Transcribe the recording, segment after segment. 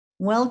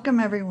Welcome,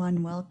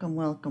 everyone. Welcome,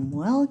 welcome,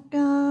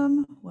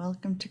 welcome.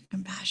 Welcome to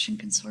Compassion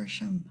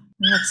Consortium.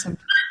 We have some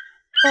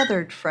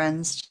feathered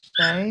friends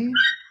today.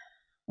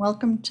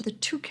 Welcome to the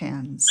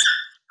toucans.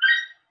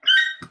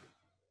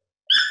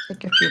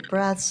 Take a few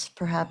breaths,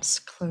 perhaps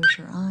close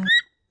your eyes.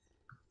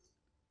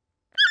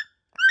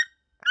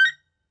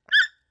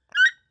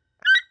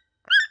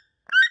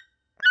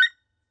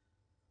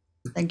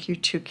 Thank you,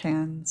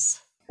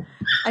 toucans.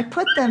 I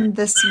put them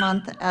this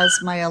month as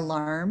my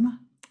alarm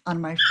on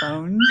my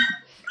phone.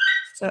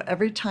 So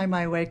every time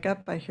I wake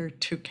up, I hear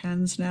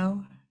toucans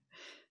now.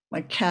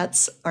 My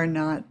cats are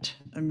not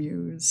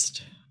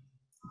amused.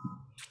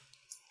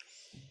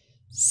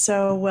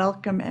 So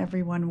welcome,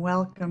 everyone.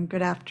 Welcome.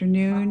 Good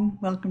afternoon.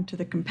 Welcome to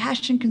the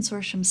Compassion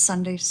Consortium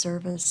Sunday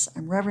service.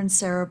 I'm Reverend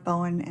Sarah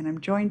Bowen, and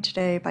I'm joined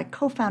today by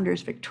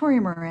co-founders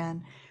Victoria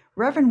Moran,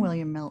 Reverend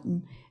William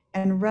Milton,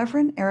 and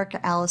Reverend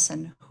Erica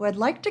Allison, who I'd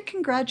like to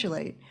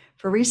congratulate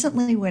for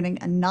recently winning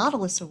a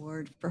Nautilus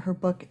Award for her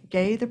book,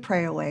 Gay the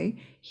Pray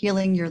Away,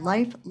 Healing Your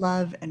Life,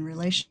 Love, and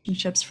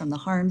Relationships from the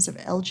Harms of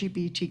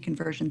LGBT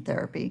Conversion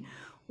Therapy.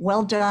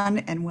 Well done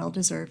and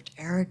well-deserved,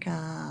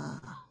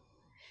 Erica.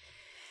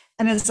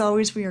 And as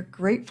always, we are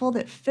grateful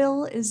that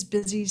Phil is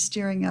busy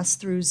steering us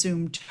through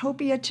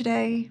Zoomtopia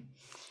today.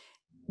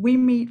 We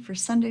meet for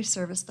Sunday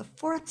service the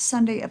fourth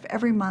Sunday of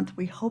every month.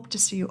 We hope to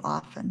see you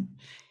often.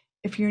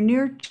 If you're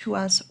near to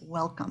us,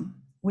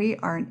 welcome. We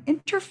are an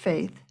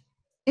interfaith,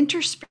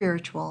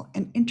 interspiritual,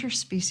 and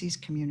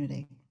interspecies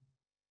community.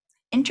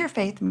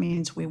 Interfaith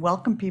means we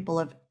welcome people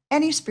of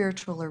any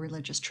spiritual or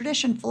religious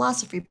tradition,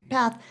 philosophy,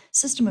 path,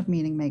 system of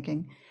meaning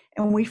making,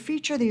 and we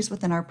feature these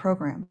within our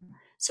program.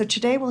 So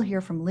today we'll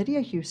hear from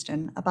Lydia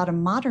Huston about a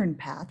modern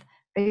path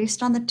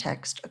based on the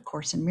text A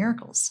Course in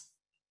Miracles.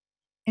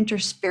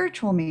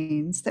 Interspiritual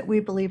means that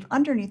we believe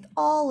underneath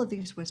all of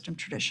these wisdom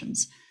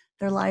traditions,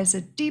 there lies a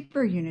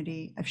deeper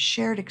unity of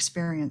shared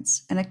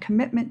experience and a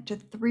commitment to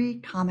three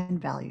common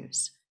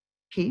values: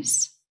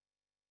 peace,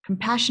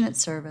 compassionate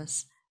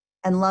service,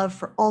 and love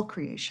for all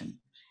creation.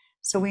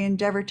 So we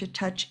endeavor to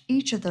touch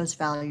each of those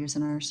values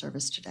in our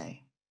service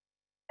today.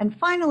 And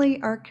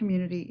finally, our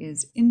community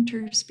is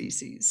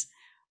interspecies,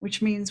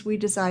 which means we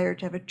desire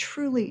to have a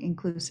truly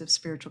inclusive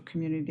spiritual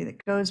community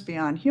that goes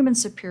beyond human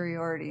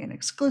superiority and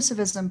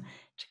exclusivism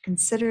to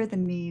consider the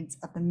needs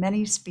of the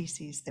many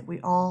species that we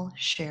all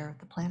share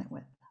the planet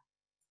with.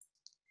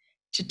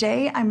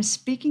 Today, I'm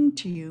speaking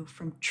to you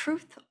from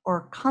Truth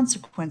or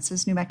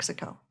Consequences, New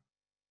Mexico.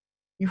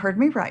 You heard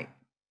me right.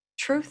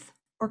 Truth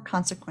or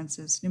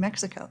Consequences, New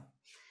Mexico.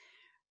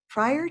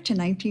 Prior to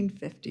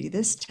 1950,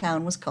 this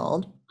town was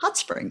called Hot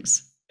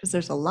Springs because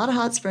there's a lot of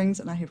hot springs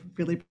and I have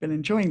really been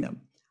enjoying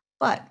them.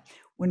 But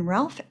when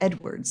Ralph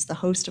Edwards, the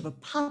host of a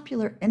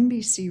popular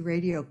NBC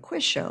radio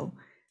quiz show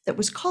that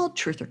was called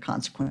Truth or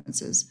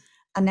Consequences,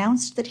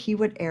 announced that he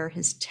would air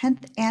his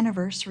 10th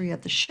anniversary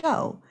of the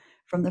show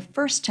from the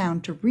first town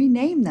to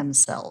rename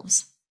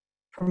themselves,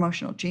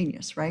 promotional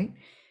genius, right?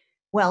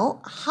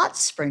 Well, Hot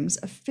Springs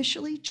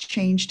officially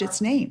changed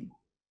its name,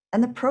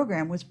 and the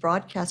program was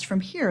broadcast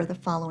from here the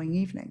following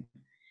evening.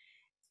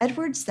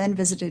 Edwards then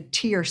visited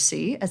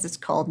TRC, as it's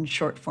called in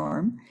short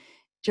form,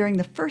 during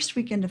the first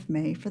weekend of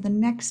May for the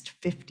next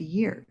 50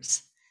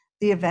 years.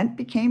 The event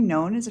became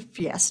known as a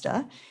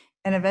fiesta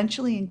and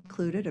eventually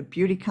included a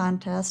beauty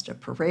contest, a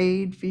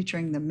parade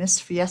featuring the Miss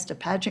Fiesta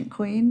pageant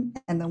queen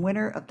and the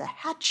winner of the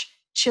Hatch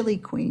Chili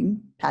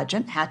Queen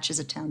pageant, Hatch is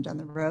a town down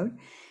the road,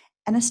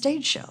 and a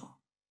stage show.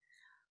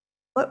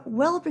 But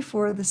well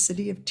before the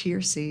city of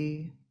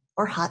TRC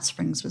or Hot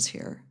Springs was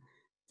here,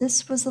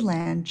 this was the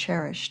land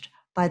cherished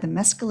by the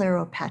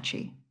Mescalero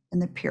Apache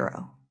and the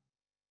Piro.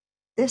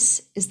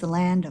 This is the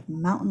land of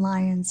mountain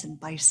lions and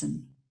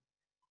bison,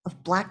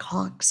 of black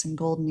hawks and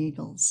golden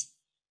eagles,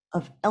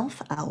 of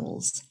elf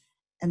owls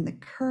and the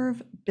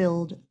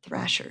curve-billed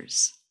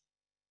thrashers.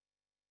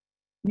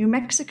 New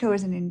Mexico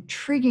is an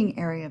intriguing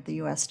area of the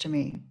US to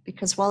me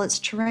because while its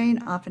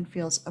terrain often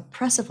feels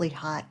oppressively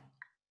hot,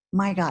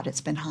 my God, it's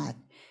been hot,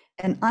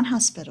 and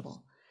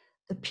unhospitable,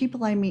 the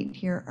people I meet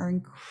here are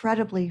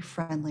incredibly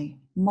friendly,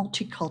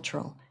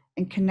 multicultural,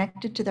 and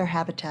connected to their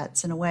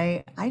habitats in a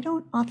way I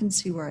don't often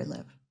see where I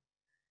live.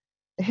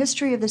 The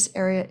history of this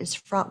area is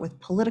fraught with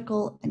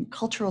political and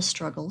cultural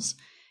struggles,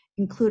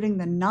 including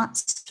the not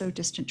so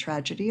distant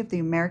tragedy of the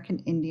American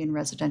Indian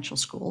residential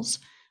schools,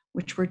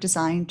 which were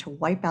designed to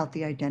wipe out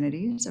the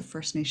identities of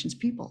First Nations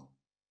people.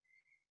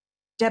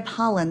 Deb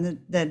Haaland,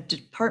 the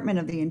Department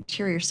of the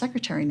Interior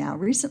Secretary now,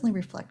 recently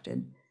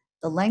reflected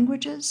the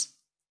languages,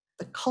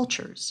 the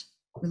cultures,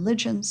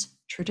 religions,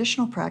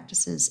 traditional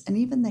practices, and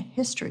even the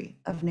history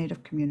of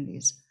Native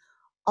communities.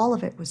 All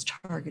of it was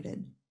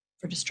targeted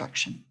for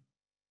destruction.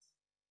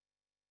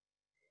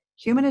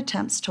 Human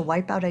attempts to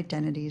wipe out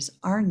identities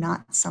are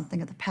not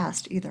something of the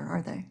past either,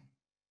 are they?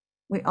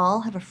 We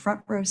all have a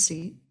front row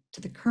seat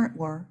to the current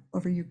war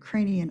over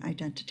Ukrainian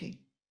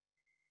identity.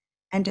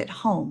 And at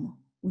home,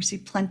 we see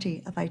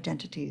plenty of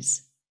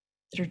identities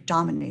that are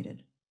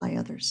dominated by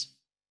others.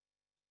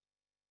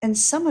 And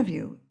some of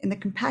you in the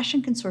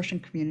Compassion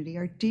Consortium community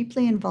are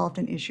deeply involved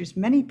in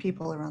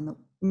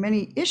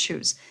many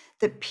issues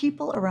that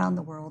people around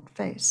the world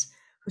face,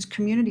 whose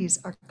communities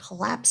are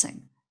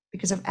collapsing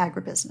because of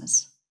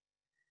agribusiness.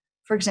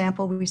 For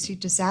example, we see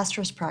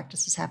disastrous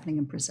practices happening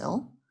in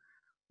Brazil,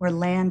 where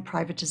land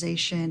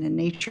privatization and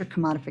nature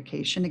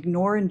commodification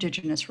ignore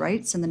indigenous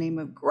rights in the name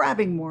of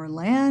grabbing more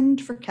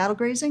land for cattle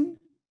grazing,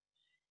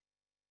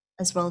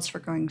 as well as for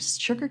growing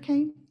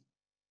sugarcane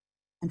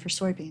and for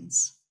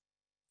soybeans.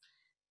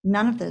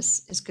 None of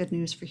this is good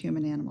news for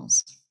human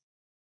animals.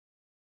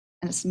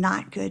 And it's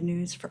not good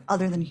news for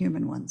other than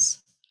human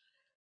ones.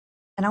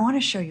 And I want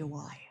to show you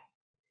why.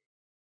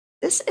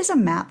 This is a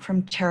map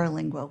from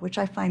Terralingua, which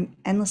I find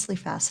endlessly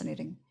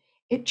fascinating.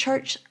 It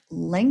charts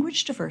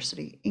language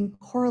diversity in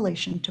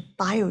correlation to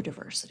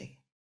biodiversity.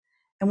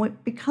 And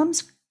what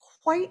becomes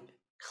quite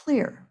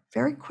clear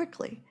very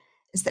quickly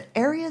is that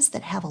areas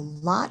that have a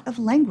lot of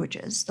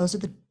languages, those are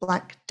the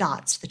black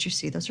dots that you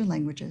see, those are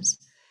languages,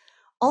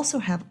 also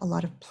have a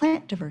lot of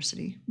plant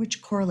diversity,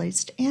 which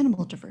correlates to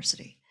animal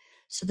diversity.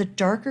 So the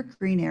darker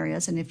green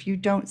areas, and if you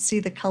don't see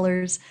the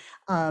colors,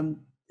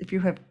 if you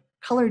have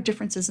color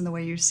differences in the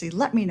way you see,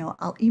 let me know.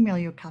 I'll email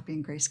you a copy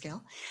in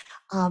grayscale.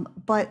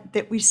 But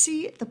that we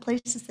see the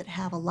places that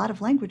have a lot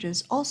of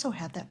languages also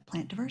have that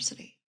plant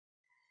diversity.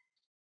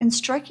 And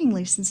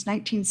strikingly, since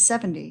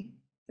 1970,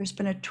 there's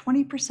been a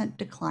 20%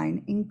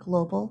 decline in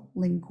global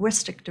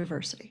linguistic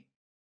diversity,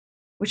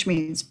 which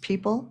means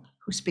people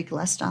who speak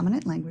less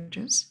dominant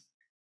languages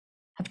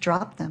have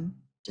dropped them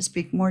to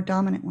speak more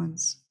dominant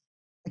ones,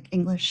 like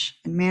English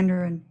and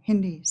Mandarin,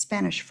 Hindi,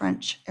 Spanish,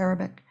 French,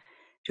 Arabic,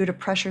 due to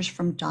pressures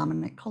from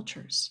dominant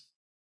cultures.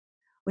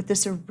 With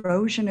this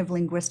erosion of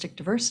linguistic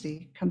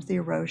diversity comes the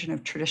erosion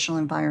of traditional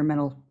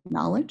environmental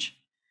knowledge,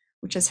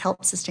 which has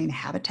helped sustain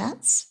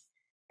habitats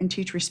and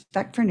teach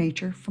respect for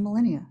nature for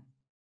millennia.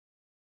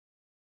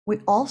 We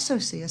also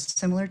see a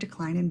similar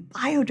decline in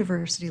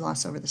biodiversity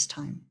loss over this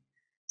time.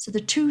 So the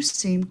two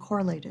seem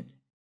correlated.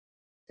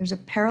 There's a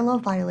parallel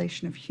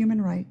violation of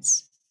human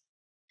rights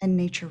and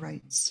nature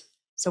rights.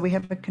 So we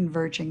have a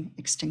converging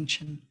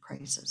extinction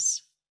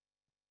crisis.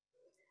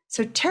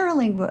 So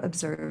Terralingua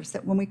observes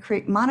that when we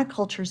create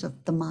monocultures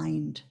of the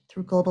mind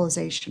through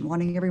globalization,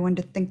 wanting everyone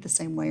to think the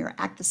same way or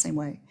act the same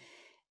way,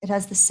 it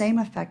has the same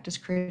effect as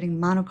creating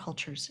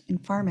monocultures in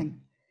farming.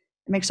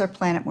 It makes our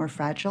planet more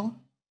fragile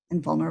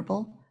and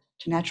vulnerable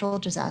to natural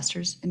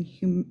disasters and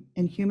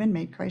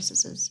human-made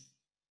crises.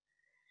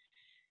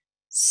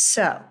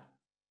 So,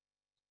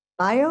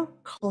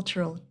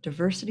 biocultural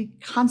diversity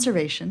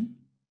conservation,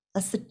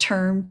 that's the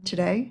term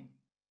today.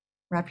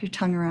 Wrap your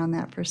tongue around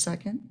that for a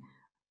second.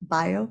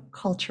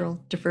 Biocultural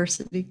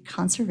diversity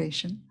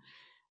conservation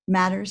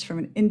matters from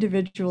an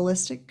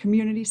individualistic,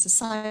 community,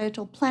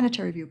 societal,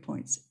 planetary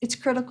viewpoints. It's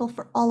critical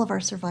for all of our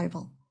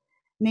survival.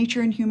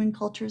 Nature and human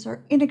cultures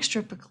are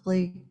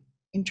inextricably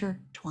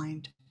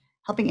intertwined.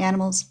 Helping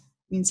animals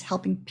means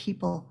helping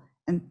people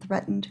and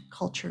threatened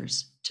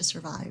cultures to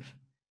survive,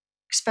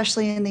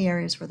 especially in the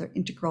areas where they're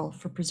integral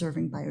for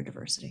preserving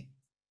biodiversity.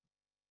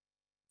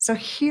 So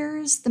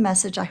here's the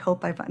message I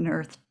hope I've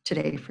unearthed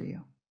today for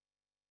you,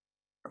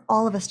 for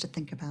all of us to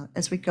think about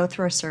as we go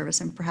through our service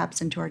and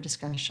perhaps into our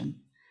discussion.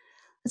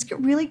 Let's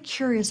get really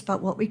curious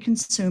about what we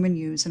consume and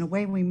use in a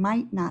way we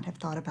might not have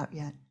thought about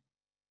yet.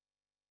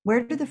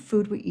 Where do the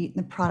food we eat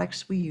and the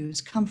products we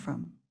use come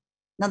from?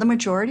 Now, the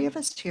majority of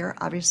us here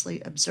obviously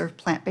observe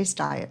plant-based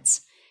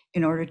diets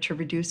in order to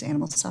reduce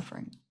animal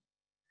suffering.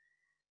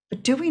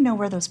 But do we know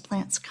where those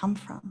plants come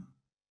from?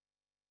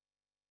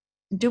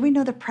 And do we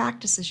know the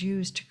practices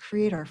used to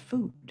create our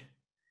food?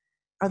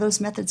 Are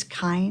those methods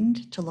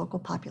kind to local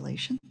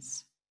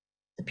populations,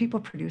 the people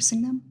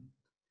producing them,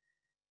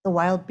 the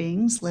wild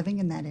beings living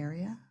in that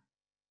area?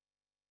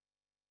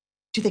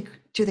 Do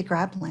they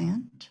grab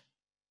land?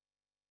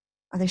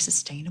 Are they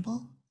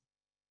sustainable?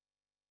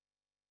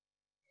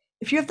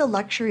 If you have the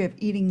luxury of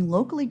eating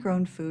locally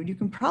grown food, you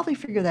can probably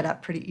figure that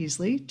out pretty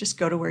easily. Just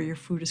go to where your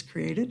food is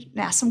created and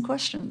ask some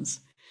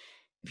questions.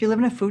 If you live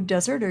in a food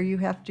desert or you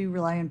have to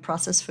rely on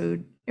processed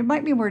food, it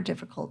might be more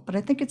difficult, but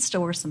I think it's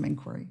still worth some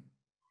inquiry.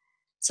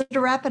 So to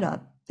wrap it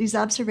up, these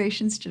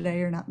observations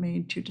today are not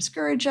made to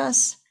discourage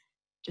us,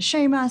 to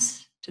shame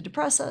us, to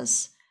depress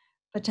us,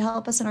 but to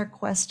help us in our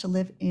quest to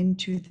live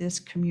into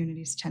this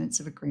community's tenets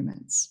of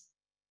agreements.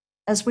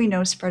 As we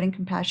know, spreading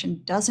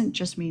compassion doesn't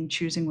just mean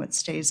choosing what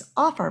stays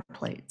off our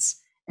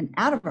plates and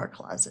out of our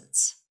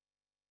closets.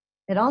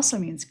 It also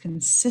means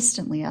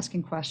consistently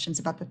asking questions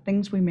about the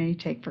things we may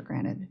take for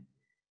granted.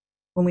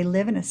 When we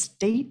live in a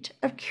state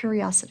of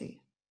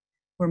curiosity,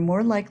 we're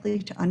more likely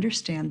to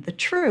understand the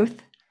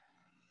truth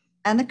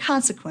and the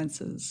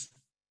consequences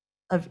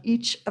of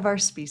each of our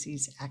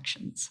species'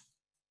 actions.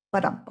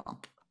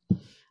 Ba-dum-bump.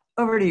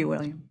 Over to you,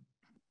 William.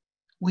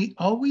 We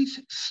always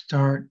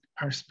start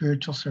our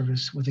spiritual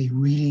service with a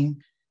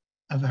reading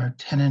of our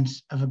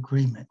Tenets of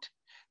Agreement.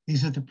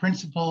 These are the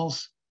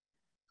principles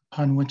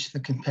upon which the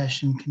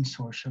Compassion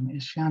Consortium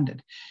is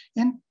founded.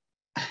 And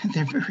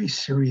they're very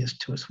serious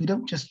to us. We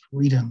don't just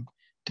read them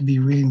to be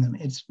reading them.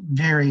 It's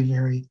very,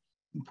 very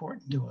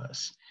important to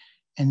us.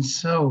 And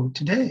so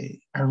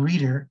today, our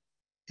reader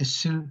is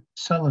Sue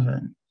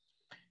Sullivan.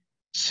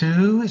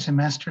 Sue is a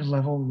master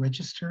level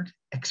registered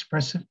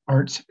expressive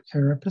arts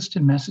therapist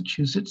in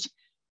Massachusetts,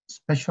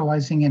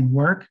 specializing in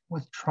work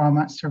with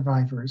trauma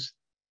survivors.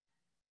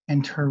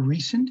 And her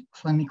recent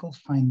clinical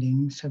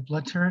findings have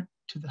led her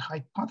to the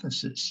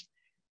hypothesis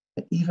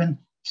that even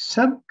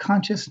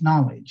subconscious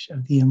knowledge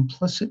of the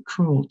implicit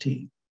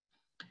cruelty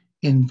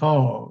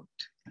involved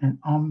in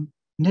an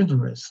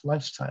omnivorous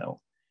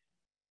lifestyle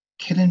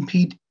can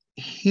impede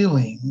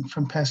healing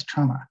from past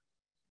trauma.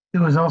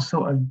 She was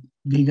also a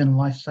vegan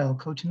lifestyle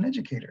coach and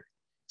educator,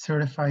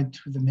 certified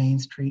through the Main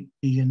Street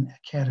Vegan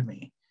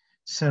Academy.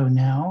 So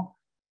now,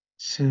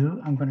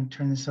 Sue, I'm going to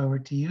turn this over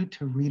to you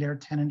to read our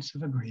Tenets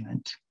of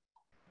Agreement.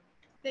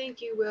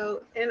 Thank you,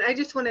 Will. And I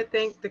just want to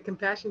thank the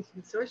Compassion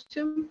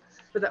Consortium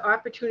for the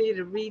opportunity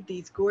to read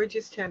these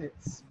gorgeous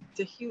tenets. It's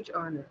a huge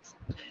honor.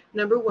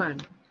 Number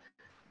 1,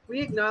 we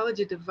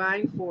acknowledge a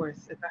divine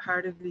force at the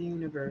heart of the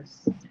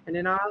universe and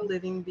in all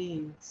living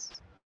beings.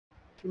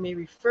 We may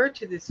refer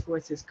to this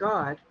force as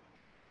God,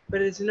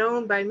 but it is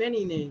known by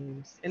many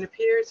names and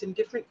appears in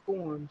different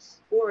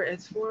forms or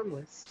as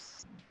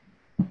formless.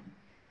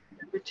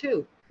 Number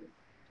 2,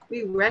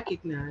 we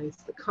recognize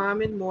the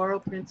common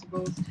moral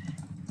principles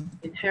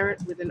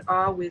inherent within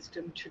all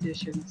wisdom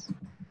traditions.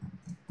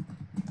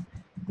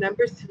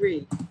 Number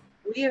 3,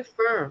 we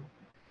affirm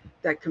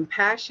that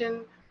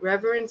compassion,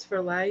 reverence for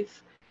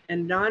life,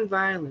 and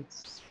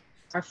nonviolence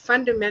are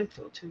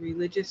fundamental to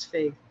religious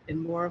faith and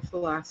moral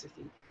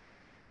philosophy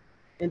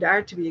and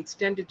are to be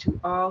extended to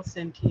all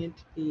sentient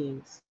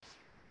beings.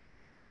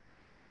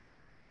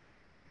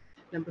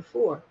 Number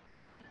 4,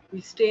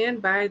 we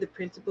stand by the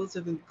principles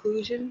of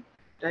inclusion,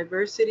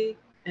 diversity,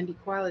 and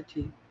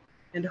equality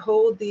and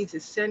hold these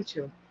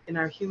essential in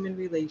our human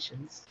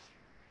relations.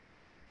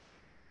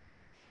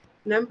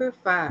 Number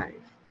 5,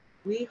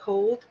 we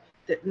hold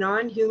that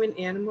non-human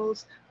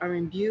animals are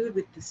imbued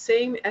with the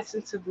same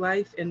essence of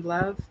life and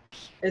love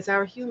as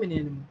our human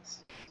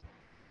animals,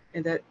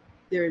 and that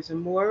there is a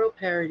moral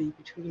parity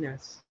between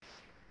us.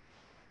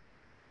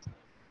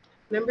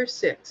 Number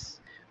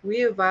 6,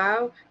 we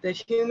avow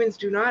that humans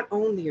do not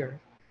own the earth,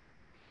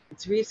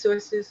 its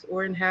resources,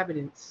 or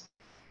inhabitants,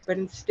 but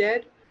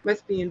instead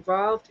must be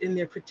involved in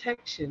their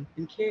protection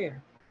and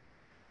care.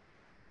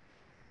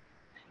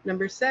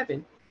 Number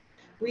 7,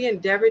 we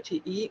endeavor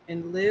to eat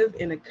and live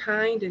in a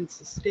kind and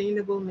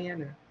sustainable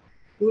manner,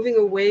 moving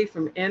away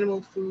from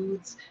animal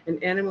foods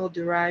and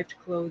animal-derived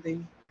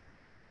clothing,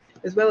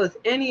 as well as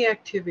any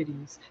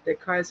activities that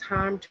cause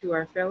harm to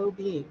our fellow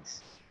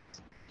beings,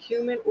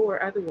 human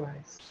or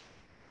otherwise.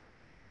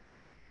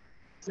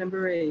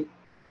 Number 8,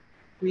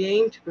 we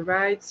aim to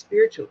provide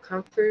spiritual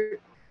comfort,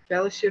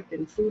 fellowship,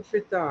 and food for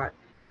thought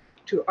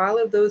to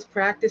all of those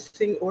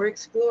practicing or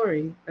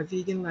exploring a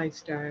vegan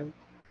lifestyle.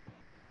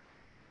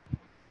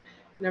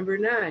 Number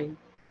 9,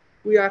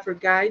 we offer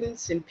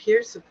guidance and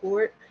peer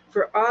support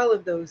for all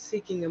of those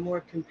seeking a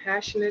more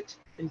compassionate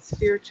and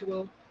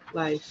spiritual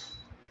life.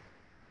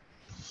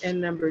 And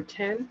number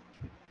 10,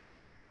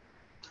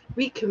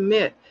 we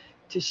commit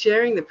to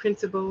sharing the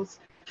principles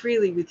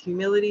freely with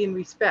humility and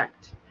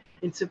respect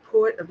in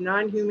support of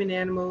non-human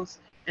animals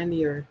and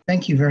the earth.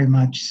 Thank you very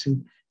much,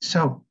 Sue.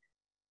 So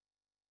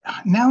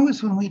now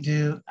is when we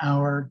do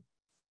our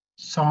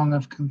Song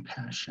of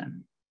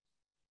Compassion.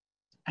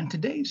 And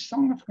today's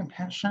Song of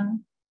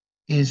Compassion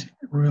is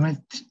Room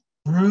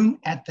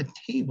at the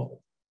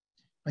Table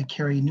by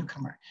Carrie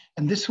Newcomer.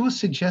 And this was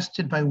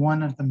suggested by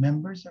one of the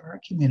members of our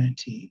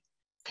community,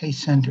 Kay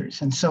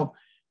Sanders. And so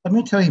let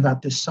me tell you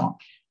about this song.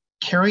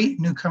 Carrie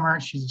Newcomer,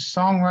 she's a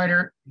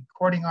songwriter,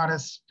 recording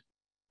artist,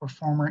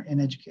 performer,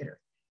 and educator.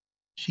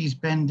 She's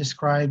been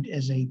described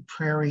as a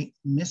prairie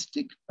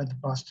mystic by the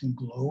Boston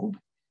Globe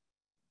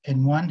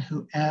and one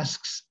who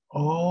asks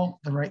all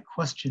the right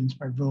questions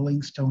by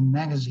Rolling Stone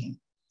magazine.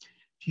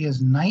 She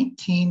has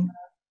 19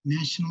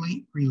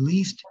 nationally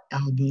released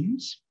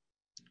albums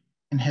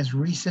and has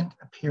recent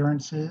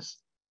appearances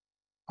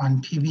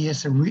on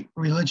PBS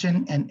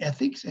Religion and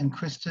Ethics and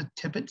Krista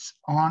Tippett's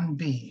On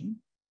Being.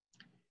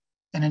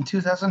 And in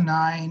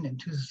 2009 and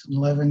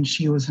 2011,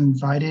 she was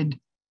invited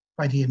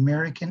by the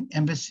American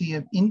Embassy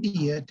of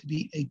India to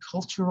be a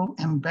cultural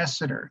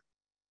ambassador,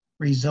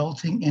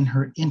 resulting in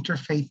her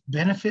interfaith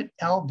benefit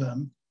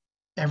album,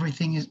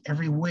 Everything is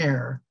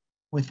Everywhere,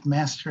 with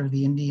Master of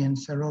the Indian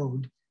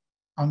Sarod,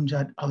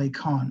 Amjad Ali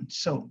Khan.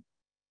 So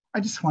I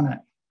just want to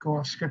go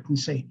off script and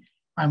say,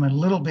 I'm a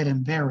little bit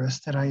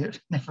embarrassed that I had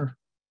never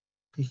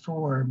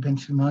before been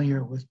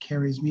familiar with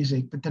Carrie's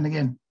music. But then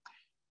again,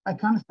 I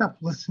kind of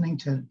stopped listening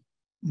to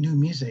new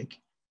music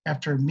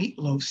after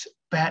Meatloaf's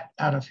Bat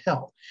Out of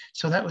Hell.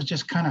 So that was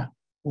just kind of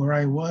where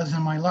I was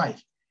in my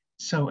life.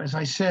 So as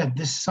I said,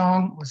 this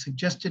song was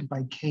suggested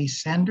by Kay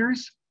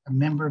Sanders, a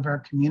member of our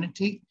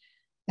community,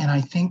 and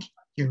I think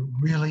you're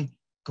really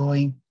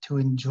going to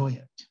enjoy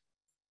it.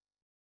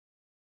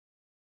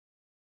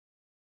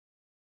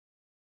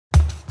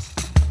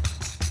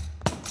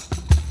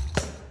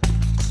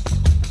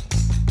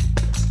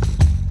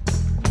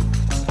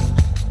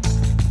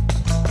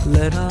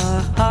 Let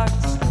our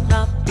hearts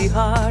not be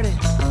hardened.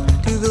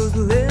 To those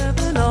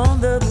living on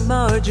the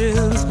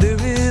margins,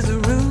 there is a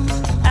room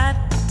at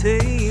the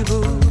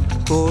table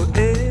for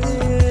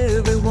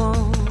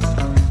everyone.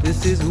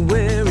 This is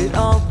where it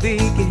all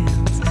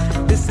begins.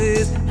 This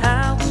is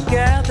how we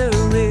gather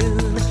in.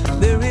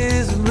 There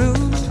is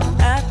room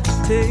at the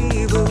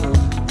table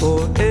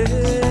for everyone.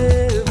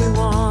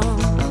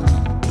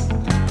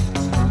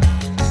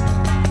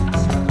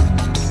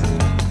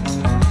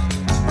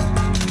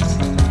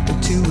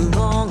 Too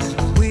long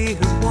we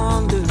have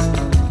wandered,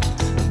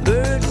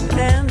 burdened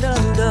and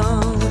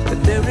undone,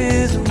 but there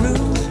is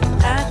room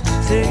at the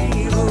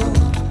table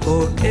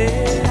for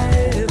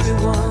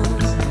everyone.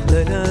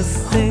 Let us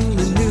sing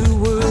the new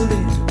world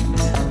in.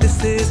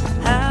 This is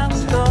how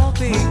it all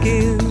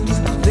begins.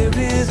 There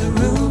is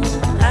room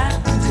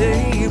at the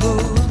table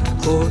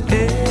for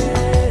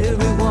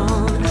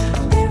everyone.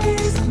 There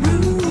is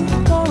room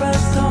for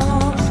us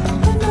all,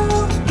 and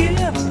no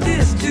gift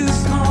is too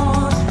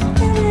small.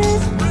 There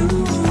is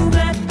room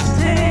at the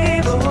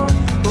table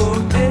for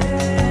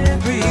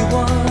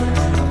everyone.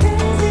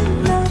 There's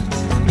enough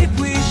if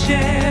we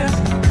share.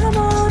 Come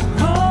on,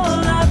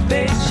 pull up a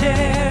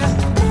chair.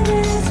 There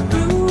is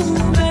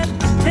room at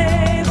the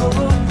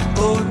table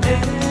for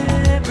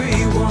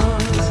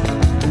everyone.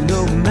 No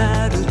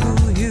matter who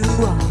you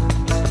are,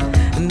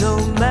 no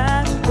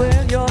matter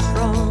where you're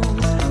from,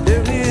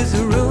 there is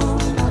room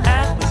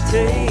at the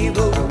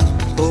table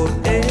for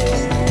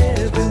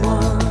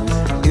everyone.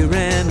 Here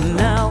and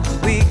now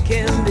we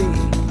can be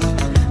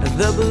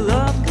the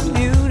beloved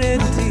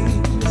community.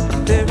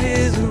 There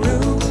is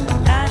room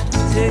at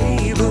the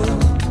table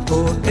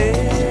for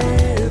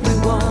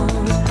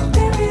everyone.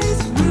 There is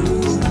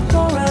room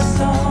for us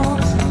all,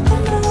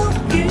 and no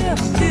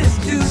gift is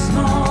too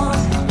small.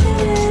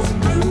 There is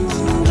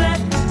room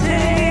at the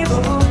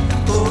table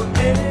for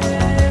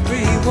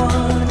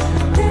everyone.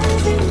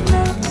 There's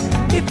enough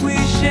if we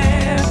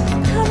share.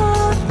 Come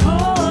on,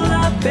 pull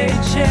up a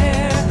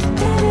chair.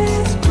 There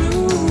is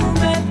room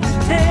at the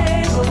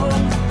table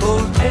for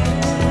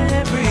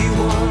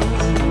everyone.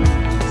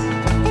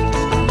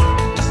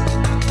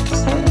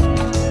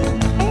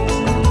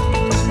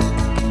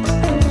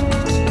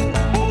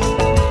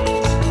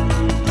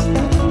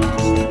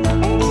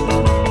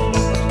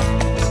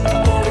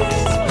 There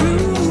is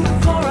room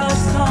for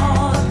us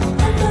all,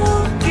 and no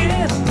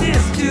gift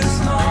is too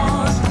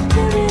small.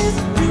 There is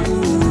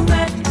room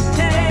at the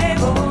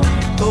table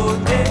for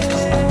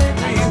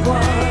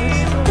everyone.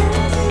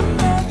 There's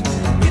enough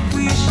if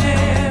we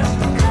share.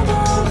 Come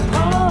on,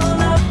 pull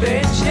up a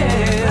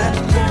chair.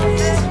 There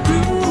is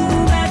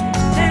room at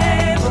the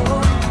table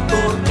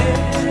for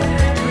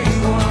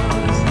everyone.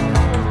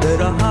 Let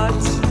our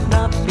hearts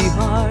not be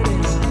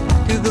hardened.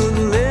 To the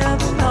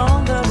living on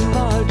the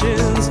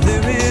margins,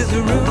 there is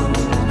room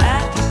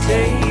at the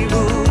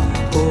table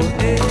for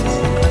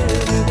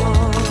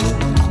everyone.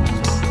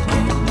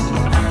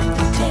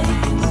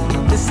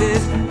 This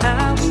is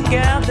how we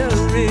gather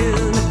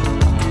in.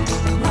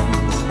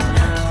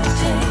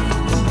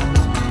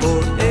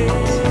 For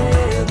everyone.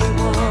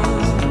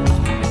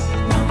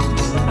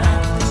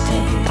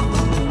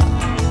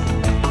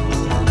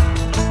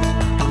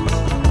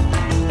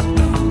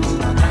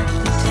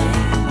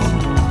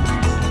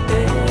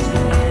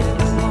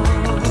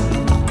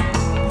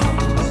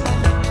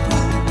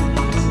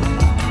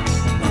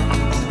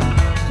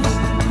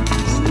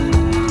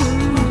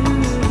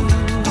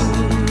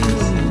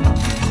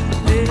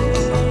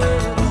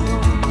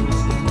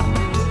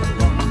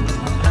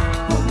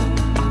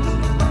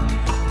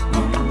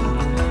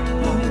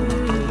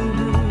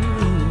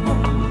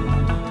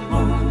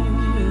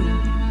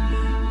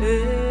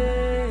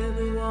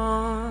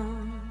 Everyone.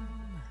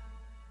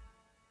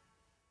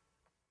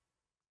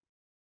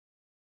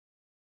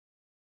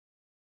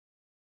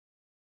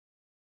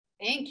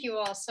 Thank you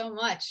all so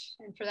much,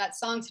 and for that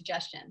song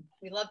suggestion.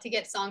 We love to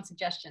get song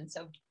suggestions,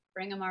 so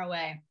bring them our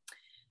way.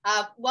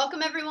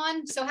 Welcome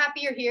everyone, so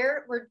happy you're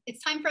here.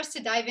 It's time for us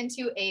to dive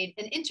into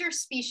an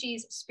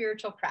interspecies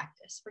spiritual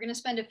practice. We're gonna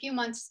spend a few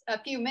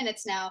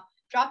minutes now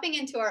dropping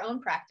into our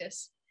own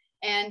practice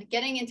and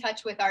getting in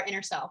touch with our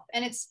inner self.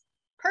 And it's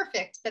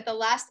perfect that the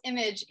last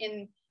image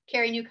in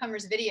Carrie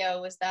Newcomer's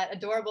video was that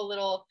adorable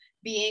little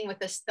being with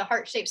the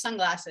heart-shaped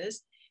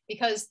sunglasses,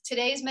 because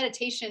today's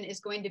meditation is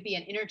going to be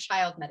an inner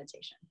child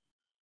meditation.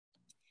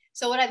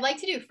 So what I'd like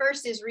to do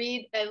first is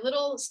read a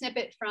little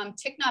snippet from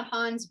Thich Nhat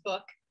Hanh's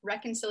book,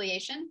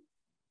 Reconciliation.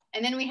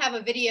 And then we have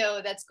a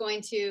video that's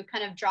going to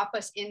kind of drop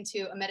us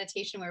into a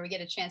meditation where we get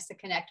a chance to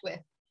connect with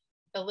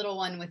the little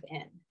one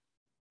within.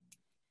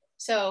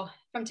 So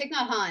from Thich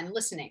Nhat Hanh,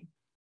 listening.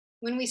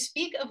 When we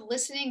speak of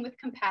listening with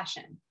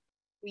compassion,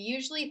 we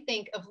usually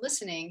think of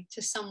listening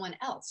to someone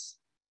else,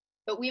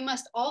 but we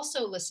must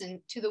also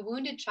listen to the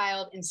wounded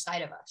child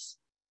inside of us.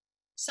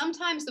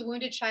 Sometimes the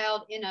wounded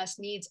child in us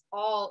needs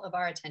all of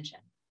our attention.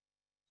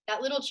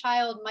 That little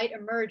child might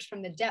emerge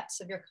from the depths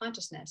of your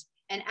consciousness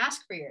and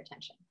ask for your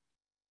attention.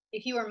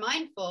 If you are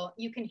mindful,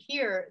 you can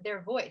hear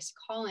their voice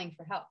calling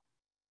for help.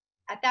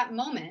 At that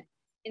moment,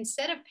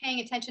 instead of paying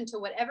attention to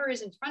whatever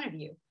is in front of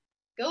you,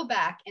 Go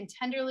back and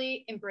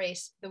tenderly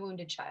embrace the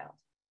wounded child.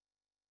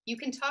 You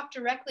can talk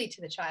directly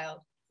to the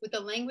child with the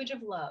language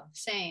of love,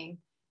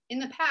 saying, "In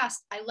the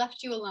past, I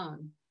left you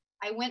alone.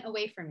 I went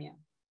away from you.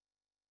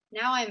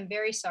 Now I am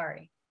very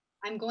sorry.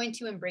 I'm going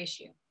to embrace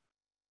you."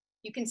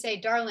 You can say,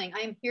 "Darling,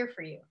 I am here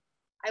for you.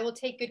 I will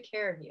take good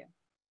care of you.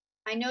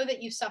 I know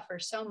that you suffer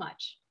so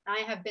much, and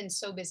I have been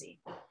so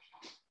busy.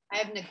 I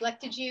have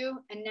neglected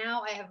you, and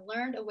now I have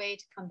learned a way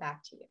to come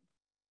back to you."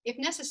 If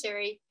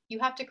necessary, you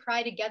have to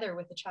cry together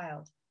with the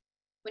child.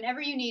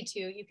 Whenever you need to,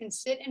 you can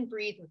sit and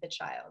breathe with the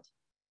child.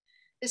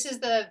 This is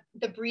the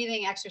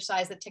breathing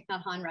exercise that Thich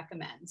Nhat Hanh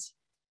recommends.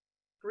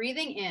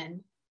 Breathing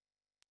in,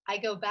 I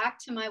go back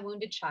to my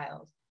wounded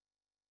child.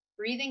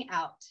 Breathing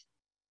out,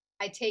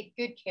 I take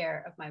good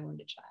care of my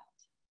wounded child.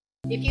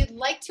 If you'd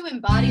like to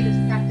embody this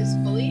practice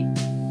fully,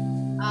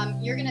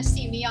 you're gonna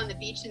see me on the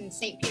beach in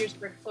St.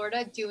 Petersburg,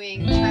 Florida,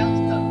 doing child's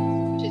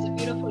pose, which is a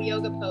beautiful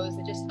yoga pose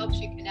that just helps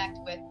you connect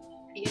with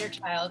the inner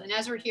child. And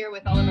as we're here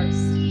with all of our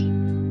sea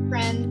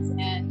friends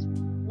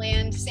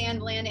and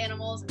sand land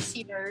animals and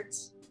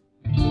seabirds,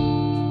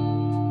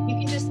 you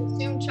can just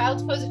assume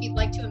child's pose if you'd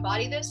like to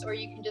embody this, or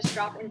you can just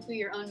drop into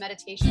your own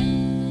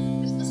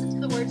meditation. Just listen to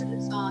the words of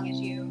the song as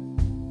you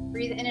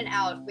breathe in and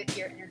out with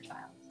your inner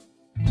child.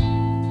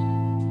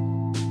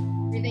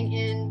 Breathing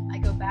in, I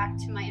go back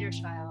to my inner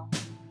child.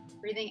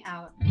 Breathing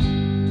out,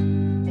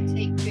 I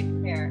take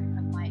good care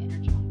of my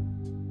inner child.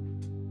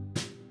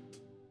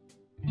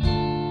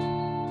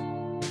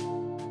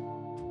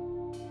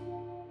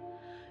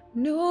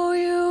 Know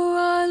you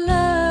are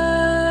loved.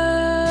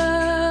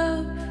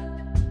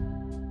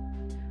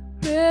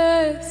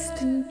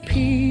 Rest in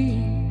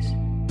peace.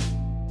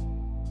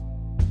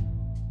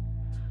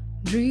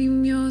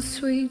 Dream your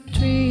sweet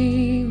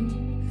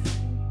dreams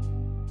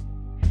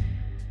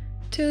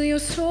till your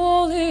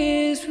soul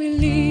is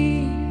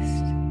released.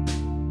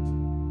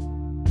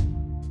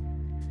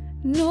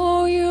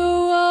 Know you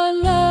are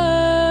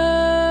loved.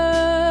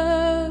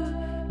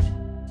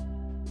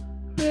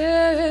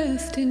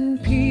 Rest in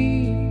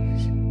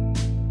peace.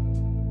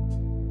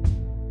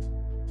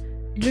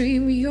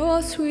 Dream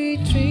your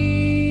sweet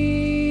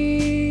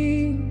dreams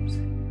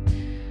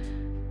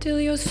till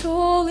your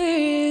soul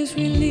is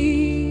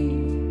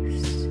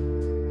released.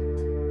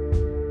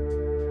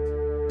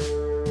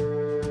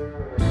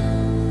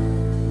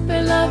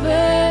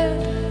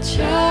 Beloved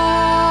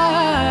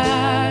child,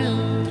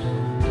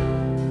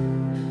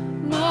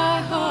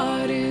 my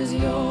heart is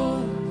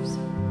yours.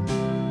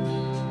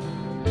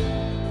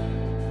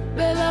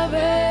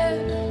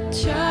 Beloved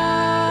child,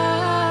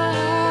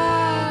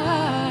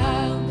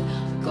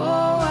 go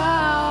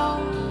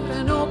out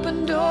and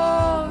open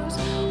doors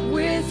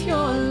with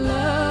your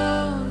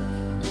love,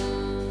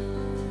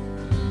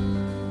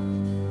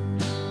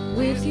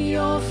 with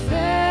your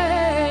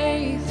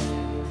faith,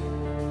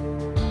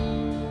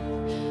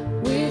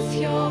 with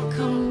your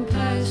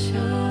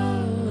compassion,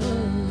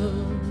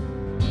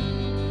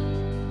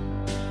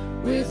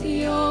 with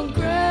your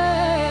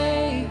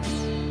grace,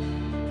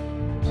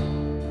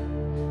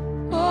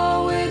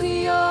 oh, with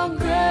your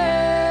grace.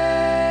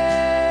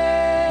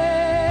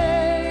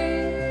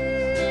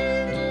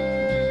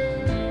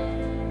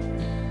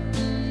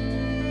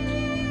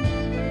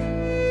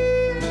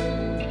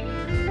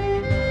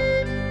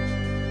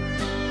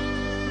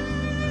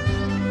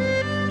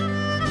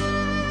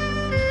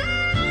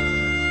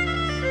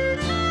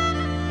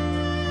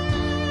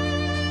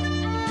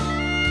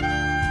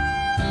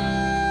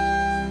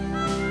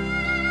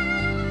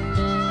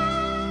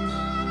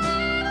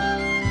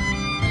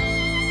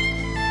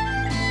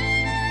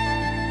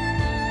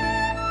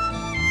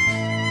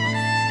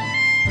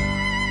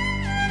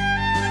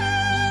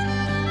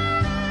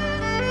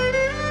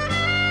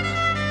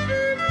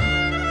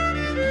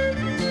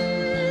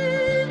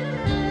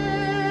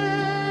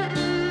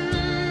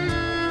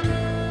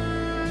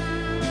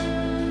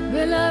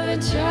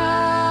 Beloved child,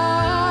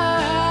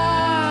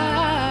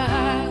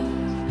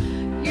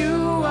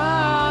 you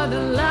are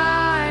the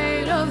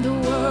light of the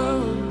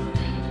world.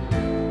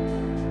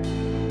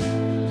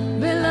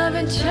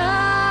 Beloved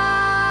child,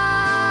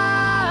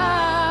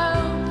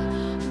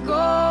 go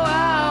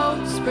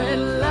out, spread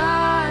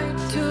light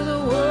to the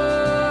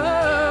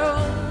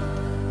world.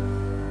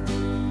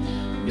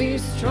 Be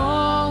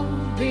strong,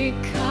 be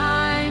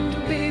kind,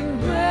 be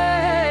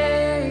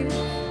brave.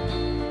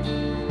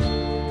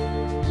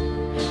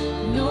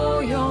 Know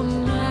your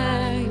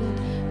mind,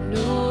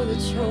 know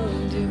that you're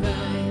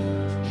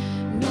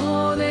divine.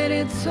 Know that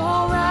it's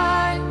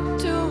alright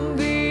to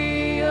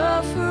be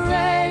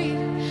afraid.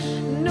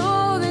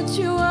 Know that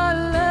you are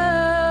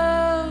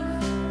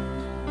loved.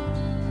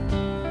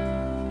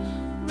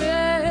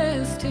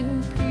 Rest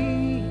in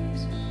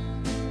peace.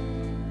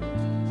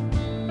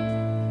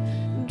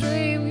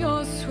 Dream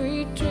your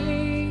sweet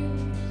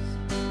dreams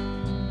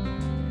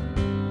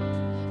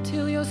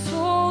till your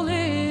soul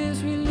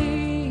is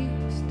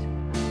released.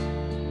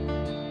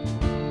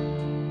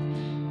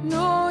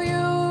 Know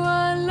you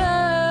are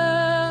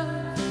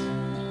loved.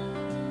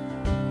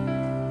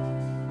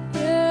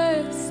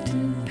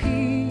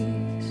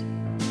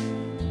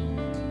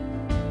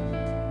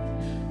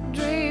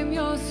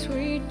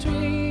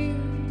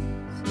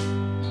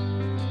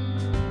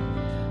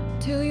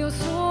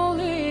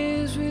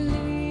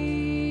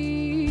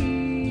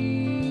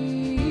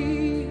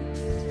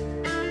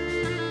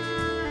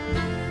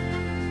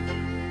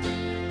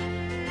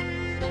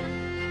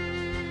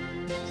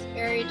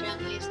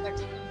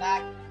 start to come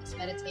back from this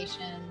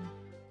meditation,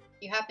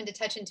 if you happen to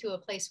touch into a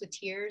place with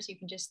tears, you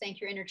can just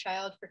thank your inner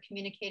child for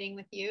communicating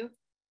with you,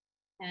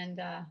 and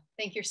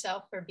thank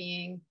yourself for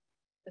being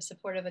the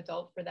supportive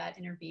adult for that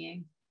inner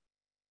being.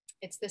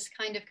 It's this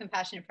kind of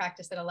compassionate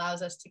practice that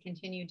allows us to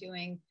continue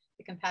doing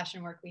the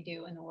compassion work we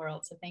do in the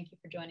world. So thank you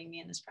for joining me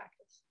in this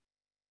practice.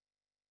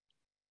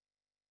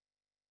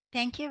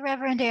 Thank you,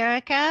 Reverend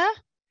Erica.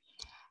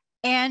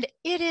 And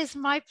it is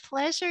my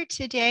pleasure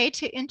today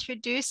to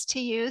introduce to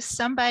you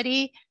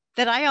somebody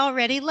that I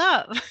already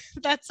love.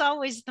 That's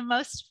always the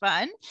most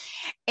fun.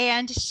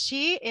 And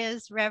she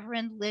is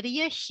Reverend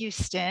Lydia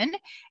Huston,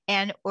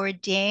 an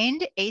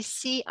ordained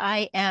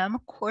ACIM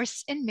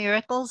Course in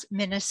Miracles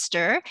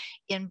minister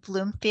in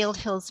Bloomfield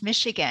Hills,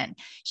 Michigan.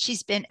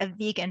 She's been a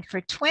vegan for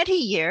 20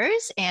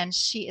 years, and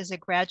she is a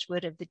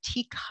graduate of the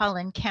T.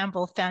 Colin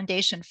Campbell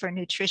Foundation for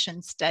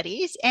Nutrition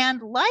Studies.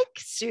 And like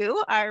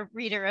Sue, our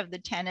reader of the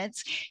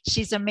Tenets,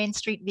 she's a Main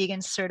Street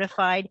Vegan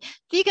certified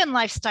vegan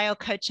lifestyle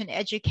coach and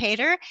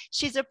educator.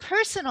 She's a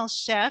personal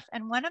chef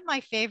and one of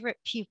my favorite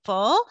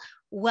people.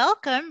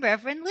 Welcome,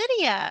 Reverend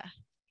Lydia.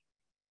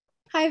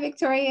 Hi,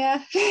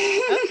 Victoria.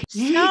 Okay,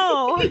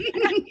 so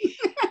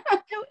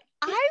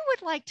I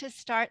would like to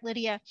start,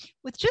 Lydia,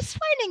 with just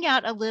finding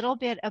out a little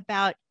bit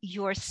about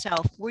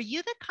yourself. Were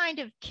you the kind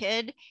of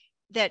kid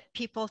that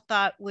people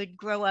thought would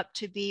grow up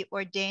to be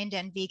ordained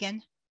and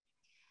vegan?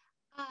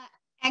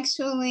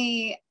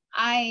 Actually,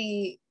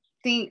 I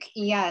think,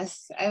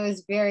 yes, I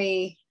was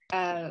very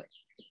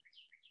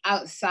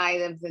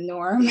outside of the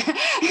norm.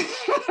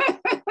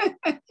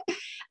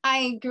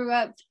 I grew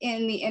up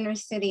in the inner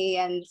city,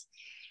 and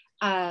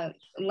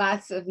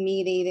lots of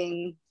meat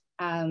eating,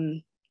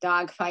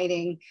 dog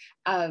fighting,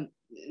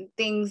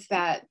 things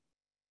that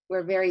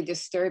were very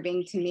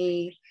disturbing to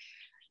me.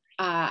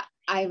 I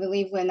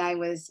believe when I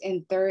was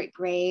in 3rd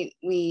grade,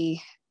 we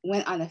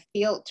went on a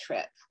field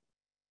trip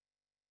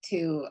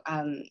to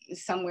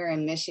somewhere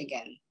in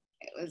Michigan.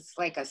 It was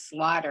like a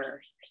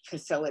slaughter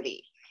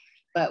facility,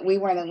 but we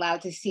weren't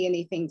allowed to see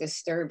anything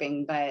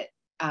disturbing, but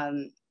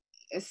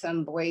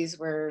some boys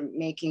were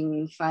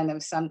making fun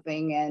of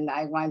something, and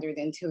I wandered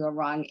into a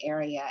wrong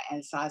area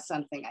and saw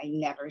something I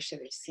never should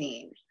have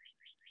seen.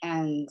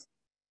 And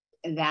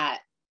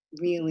that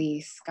really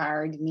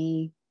scarred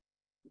me,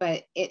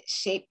 but it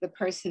shaped the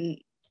person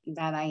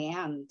that I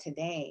am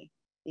today,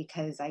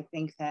 because I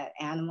think that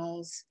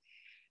animals,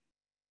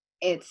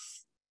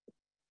 it's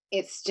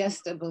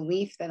just a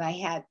belief that I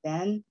had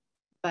then,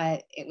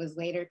 but it was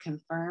later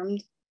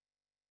confirmed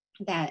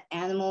that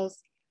animals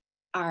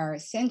are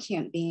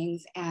sentient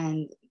beings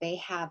and they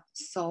have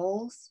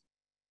souls.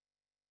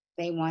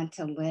 They want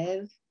to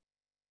live.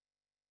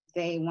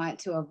 They want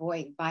to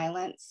avoid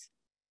violence.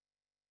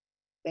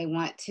 They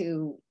want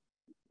to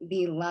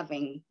be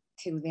loving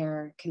to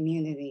their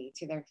community,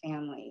 to their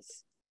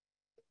families.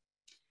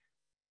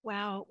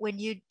 Wow, when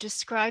you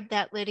described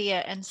that,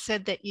 Lydia, and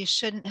said that you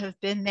shouldn't have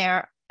been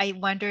there, I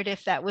wondered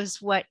if that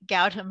was what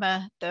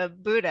Gautama, the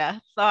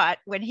Buddha, thought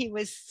when he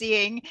was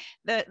seeing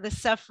the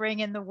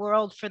suffering in the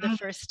world for the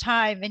first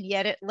time, and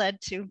yet it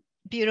led to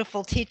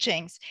beautiful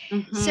teachings.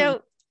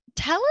 So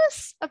tell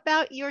us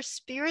about your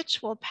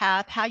spiritual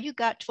path, how you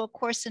got to A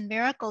Course in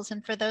Miracles,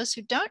 and for those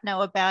who don't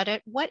know about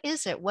it, what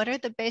is it? What are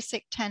the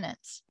basic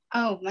tenets?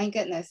 Oh my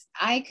goodness,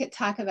 I could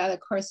talk about A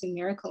Course in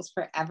Miracles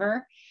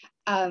forever,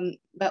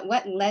 but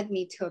what led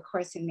me to A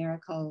Course in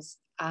Miracles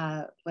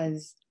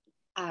was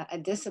a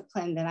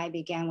discipline that I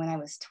began when I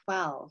was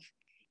 12.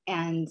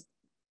 And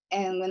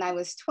when I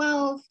was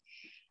 12,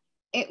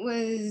 it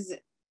was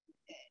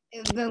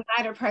the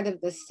latter part of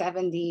the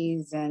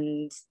 70s.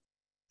 And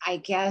I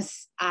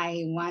guess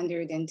I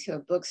wandered into a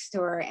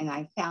bookstore and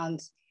I found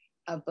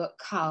a book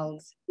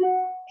called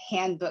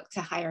Handbook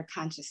to Higher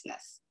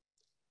Consciousness.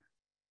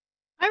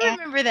 I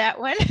remember that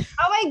one.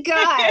 Oh my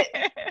God.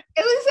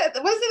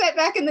 Wasn't that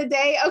back in the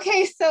day?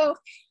 Okay, so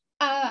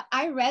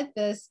I read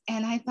this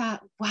and I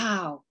thought,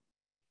 wow,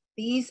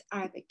 these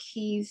are the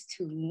keys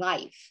to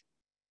life.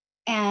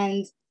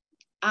 And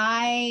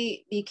I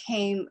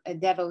became a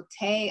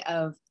devotee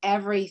of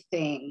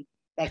everything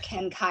that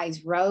Ken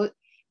Kai's wrote,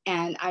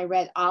 and I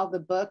read all the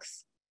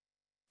books.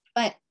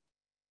 But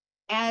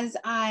as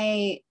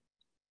I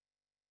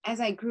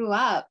grew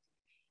up,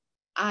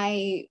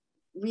 I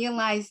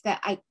realized that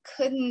I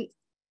couldn't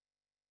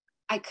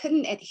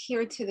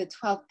adhere to the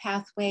 12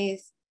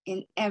 pathways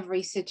in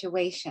every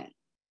situation.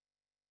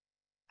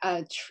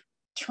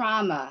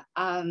 Trauma,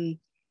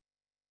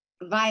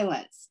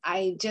 violence,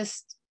 I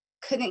just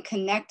couldn't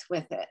connect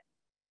with it.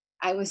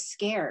 I was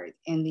scared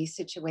in these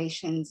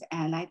situations,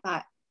 and I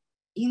thought,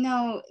 you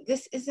know,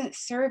 this isn't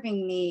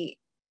serving me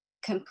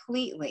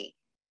completely.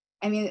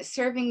 I mean, it's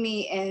serving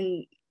me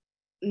in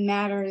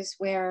matters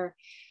where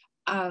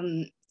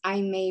I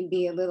may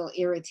be a little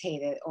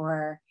irritated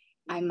or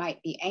I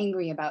might be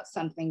angry about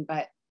something,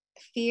 but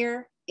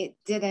fear, it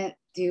didn't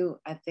do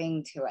a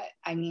thing to it.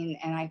 I mean,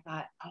 and I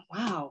thought, oh,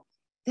 wow,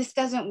 this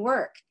doesn't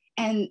work.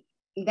 And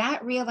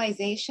that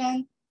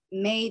realization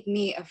made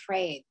me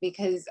afraid,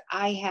 because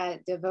I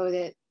had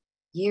devoted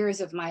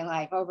years of my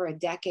life, over a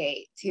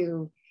decade,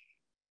 to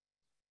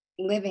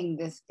living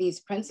these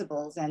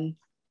principles. And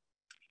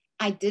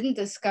I didn't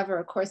discover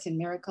A Course in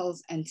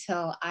Miracles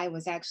until I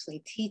was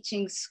actually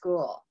teaching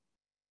school.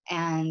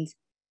 And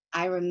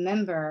I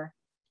remember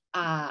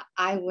I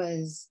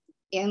was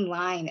in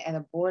line at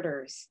a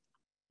Borders,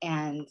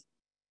 and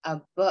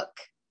a book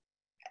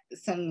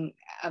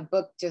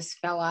just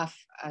fell off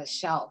a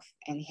shelf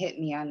and hit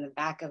me on the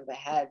back of the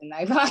head. And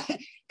I thought,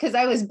 because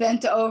I was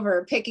bent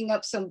over picking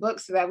up some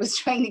books that I was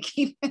trying to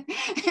keep.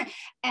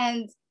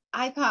 And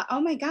I thought,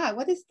 oh my God,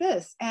 what is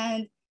this?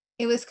 And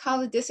it was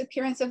called The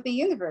Disappearance of the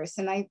Universe.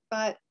 And I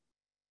thought,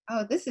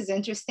 oh, this is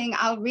interesting.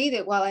 I'll read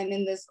it while I'm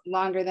in this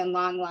longer than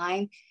long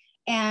line.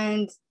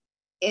 And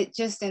it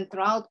just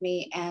enthralled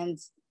me. And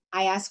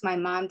I asked my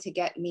mom to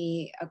get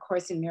me A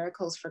Course in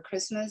Miracles for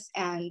Christmas.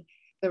 And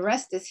the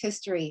rest is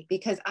history,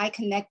 because I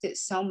connected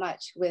so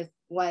much with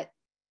what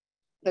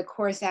the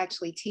Course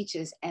actually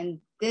teaches. And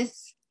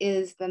this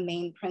is the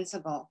main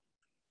principle.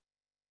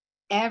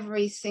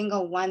 Every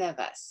single one of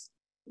us,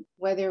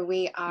 whether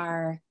we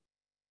are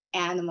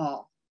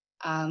animal,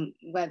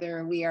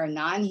 whether we are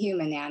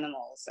non-human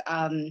animals,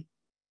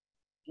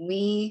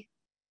 we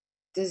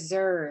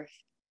deserve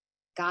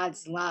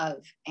God's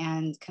love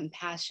and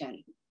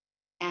compassion.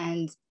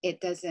 And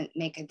it doesn't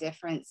make a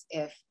difference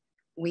if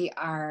we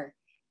are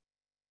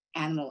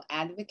animal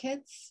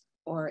advocates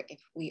or if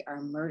we are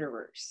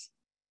murderers.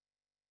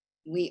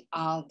 We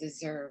all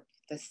deserve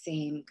the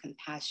same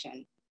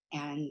compassion,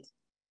 and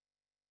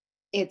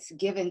it's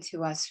given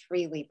to us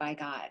freely by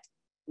God.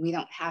 We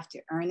don't have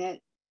to earn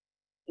it.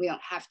 We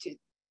don't have to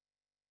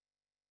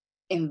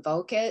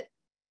invoke it.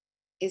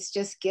 It's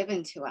just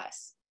given to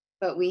us.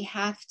 But we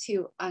have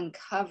to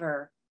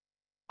uncover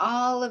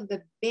all of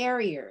the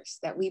barriers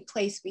that we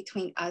place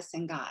between us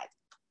and God.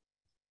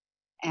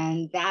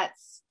 And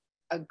that's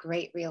a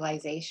great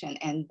realization,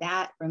 and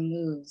that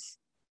removes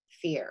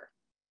fear.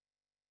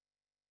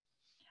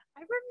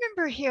 I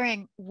remember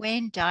hearing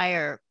Wayne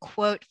Dyer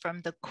quote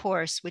from the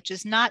Course, which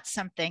is not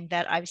something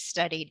that I've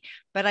studied,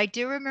 but I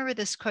do remember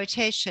this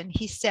quotation.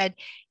 He said,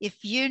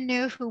 if you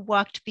knew who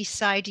walked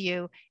beside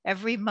you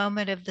every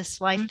moment of this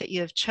life that you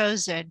have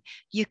chosen,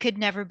 you could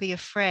never be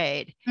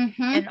afraid.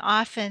 And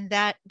often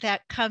that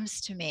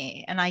comes to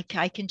me, and I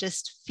can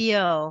just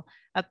feel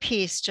a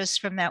peace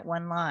just from that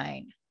one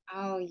line.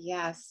 Oh,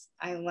 yes.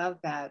 I love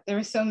that. There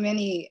are so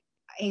many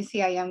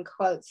ACIM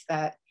quotes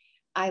that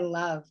I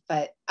love,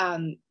 but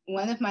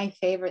one of my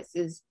favorites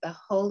is, the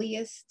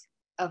holiest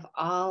of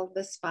all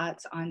the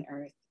spots on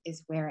earth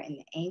is where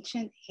an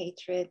ancient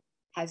hatred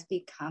has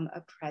become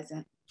a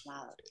present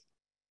love.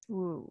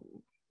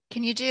 Ooh.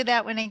 Can you do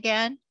that one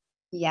again?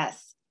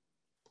 Yes.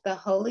 The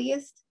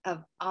holiest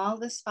of all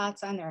the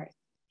spots on earth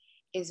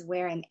is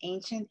where an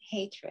ancient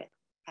hatred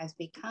has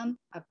become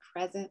a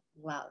present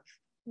love.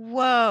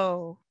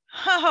 Whoa.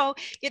 Oh,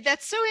 yeah,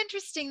 that's so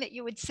interesting that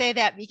you would say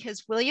that,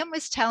 because William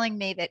was telling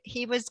me that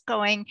he was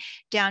going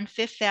down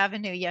Fifth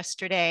Avenue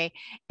yesterday,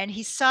 and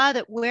he saw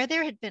that where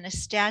there had been a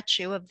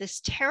statue of this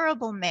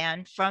terrible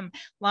man from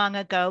long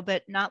ago,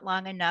 but not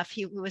long enough.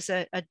 He was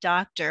a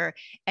doctor,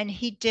 and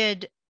he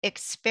did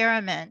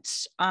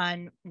experiments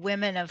on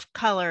women of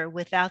color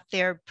without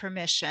their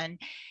permission.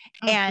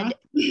 And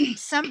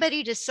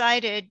somebody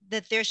decided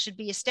that there should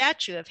be a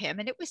statue of him,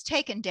 and it was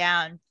taken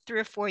down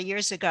 3 or 4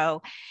 years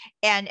ago,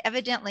 and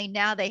evidently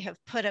now they have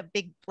put a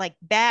big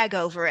bag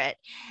over it.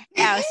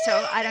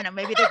 So I don't know,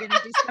 maybe they're going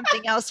to do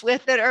something else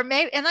with it, or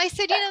maybe. And I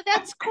said,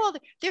 that's cool.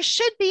 There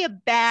should be a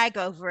bag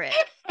over it,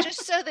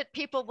 just so that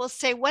people will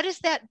say, what does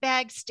that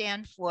bag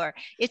stand for?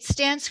 It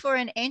stands for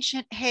an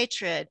ancient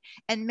hatred,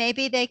 and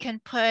maybe they can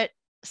put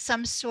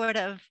some sort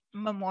of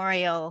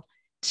memorial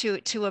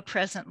to a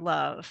present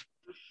love.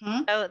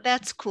 Oh,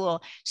 that's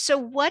cool. So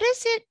what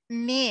does it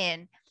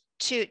mean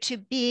to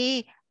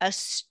be a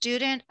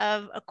student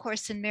of A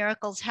Course in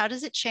Miracles? How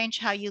does it change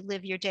how you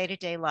live your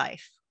day-to-day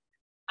life?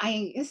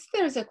 I guess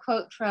there's a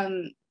quote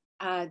from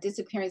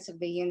Disappearance of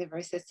the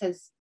Universe that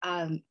says,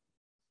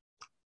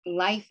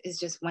 life is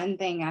just one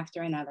thing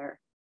after another.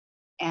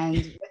 And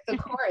with the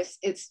Course,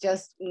 it's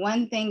just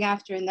one thing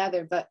after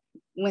another. But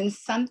when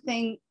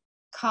something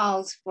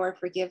calls for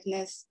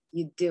forgiveness,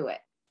 you do it.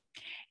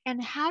 And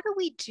how do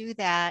we do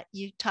that?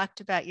 You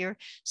talked about your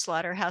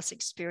slaughterhouse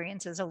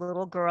experience as a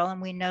little girl,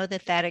 and we know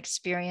that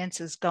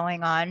experience is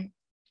going on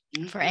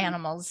for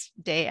animals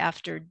day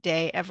after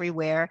day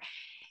everywhere.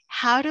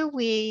 How do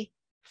we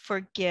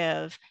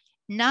forgive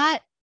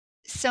not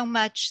so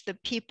much the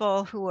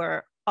people who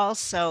are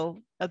also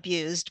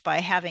abused by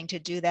having to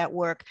do that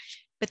work,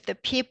 but the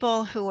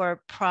people who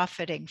are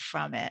profiting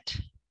from it?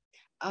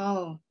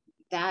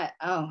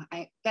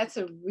 That's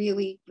a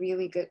really,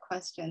 really good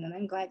question. And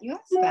I'm glad you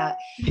asked that,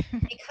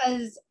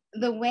 because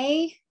the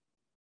way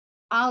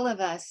all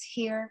of us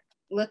here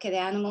look at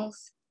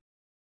animals,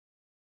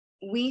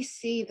 we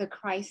see the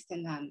Christ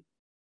in them,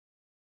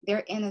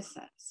 their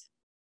innocence,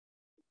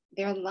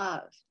 their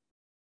love.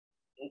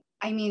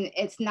 I mean,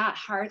 it's not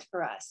hard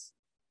for us.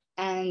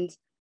 And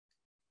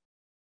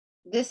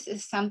this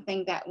is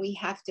something that we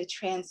have to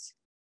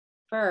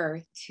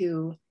defer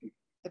to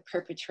the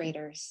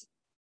perpetrators,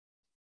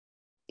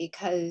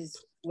 because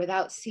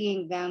without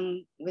seeing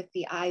them with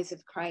the eyes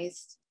of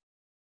Christ,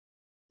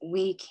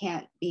 we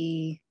can't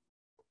be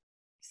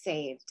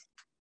saved.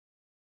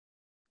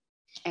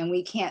 And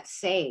we can't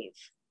save.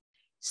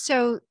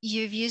 So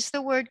you've used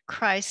the word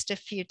Christ a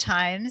few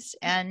times,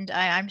 and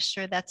I'm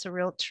sure that's a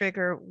real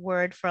trigger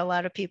word for a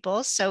lot of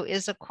people. So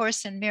is A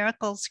Course in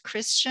Miracles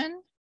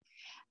Christian?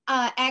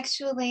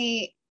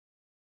 Actually,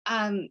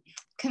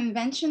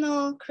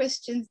 conventional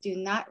Christians do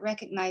not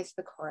recognize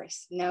the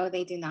Course. No,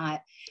 they do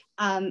not.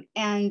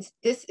 And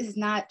this is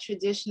not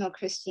traditional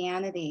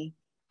Christianity.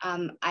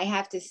 I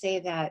have to say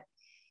that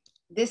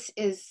this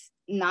is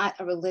not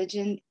a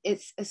religion.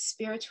 It's a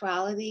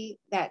spirituality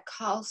that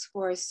calls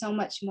for so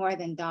much more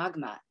than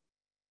dogma.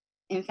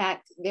 In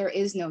fact, there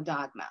is no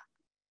dogma.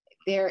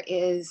 There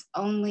is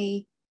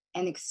only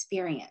an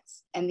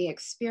experience, and the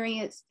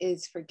experience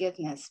is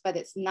forgiveness, but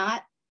it's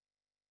not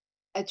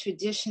a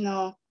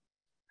traditional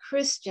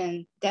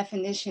Christian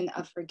definition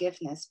of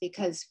forgiveness,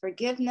 because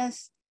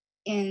forgiveness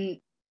in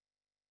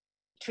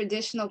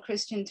traditional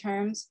Christian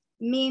terms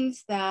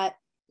means that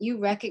you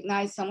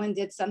recognize someone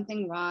did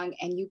something wrong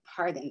and you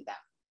pardon them.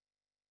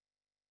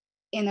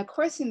 In A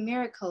Course in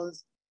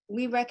Miracles,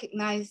 we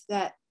recognize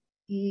that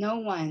no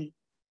one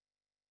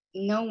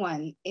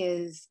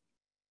is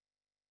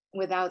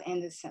without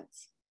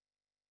innocence.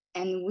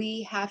 And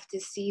we have to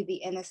see the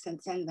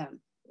innocence in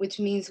them, which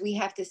means we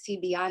have to see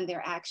beyond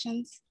their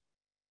actions.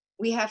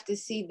 We have to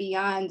see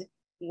beyond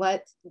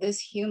what this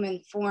human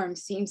form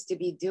seems to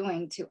be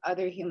doing to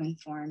other human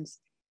forms.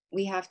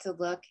 We have to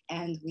look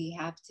and we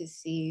have to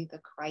see the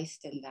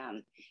Christ in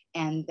them.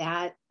 And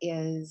that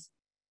is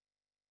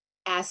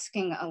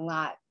asking a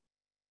lot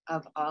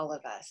of all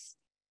of us.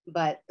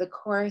 But the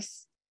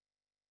Course,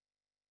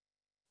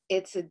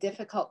 it's a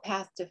difficult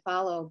path to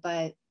follow,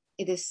 but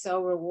it is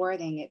so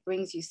rewarding. It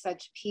brings you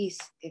such peace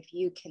if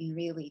you can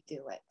really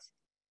do it.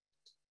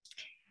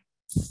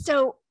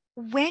 So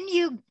when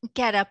you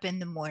get up in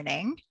the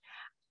morning,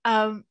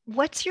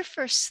 what's your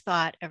first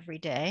thought every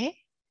day?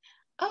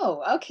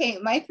 Oh, okay.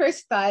 My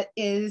first thought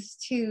is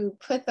to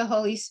put the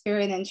Holy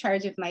Spirit in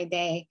charge of my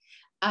day.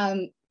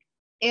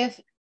 If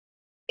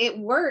it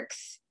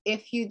works,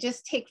 if you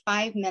just take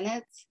 5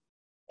 minutes,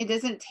 it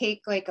doesn't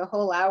take like a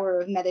whole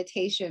hour of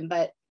meditation,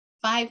 but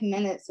 5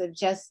 minutes of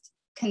just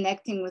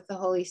connecting with the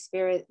Holy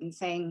Spirit and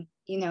saying,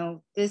 you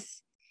know,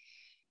 this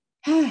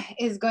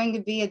is going to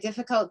be a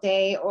difficult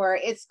day, or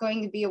it's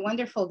going to be a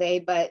wonderful day,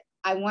 but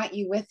I want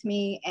you with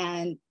me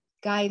and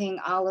guiding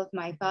all of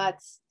my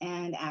thoughts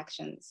and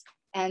actions.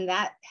 And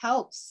that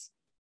helps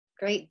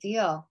a great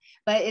deal.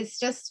 But it's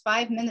just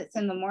 5 minutes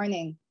in the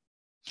morning.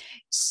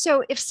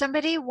 So if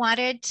somebody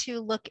wanted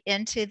to look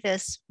into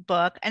this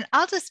book, and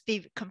I'll just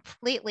be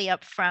completely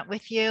upfront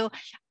with you,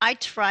 I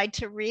tried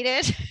to read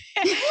it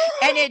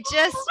and it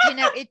just,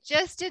 it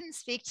just didn't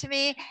speak to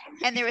me.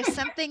 And there was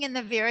something in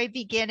the very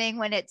beginning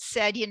when it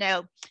said,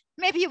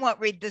 maybe you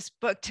won't read this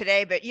book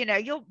today, but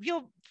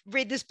you'll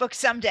read this book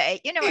someday,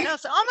 and it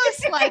was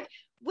almost like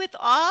with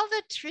all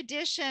the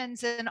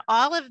traditions and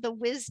all of the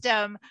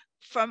wisdom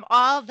from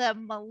all the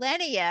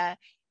millennia,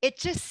 it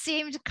just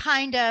seemed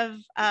kind of,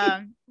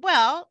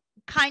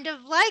 kind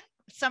of like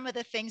some of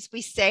the things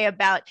we say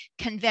about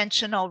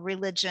conventional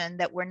religion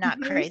that we're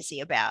not crazy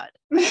about.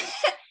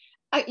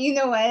 You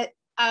know what?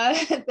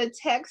 The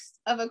text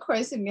of A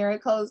Course in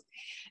Miracles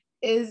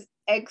is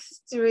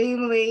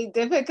extremely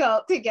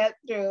difficult to get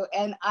through.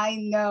 And I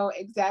know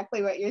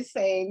exactly what you're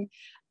saying.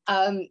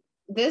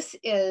 This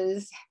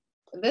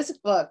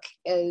book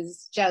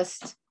is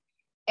just,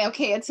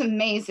 okay, it's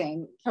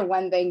amazing for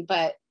one thing,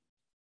 but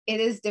it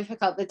is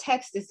difficult. The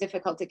text is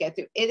difficult to get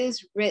through. It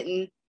is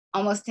written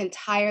almost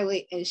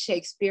entirely in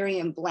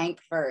Shakespearean blank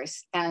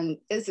verse. And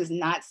this is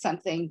not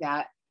something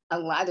that a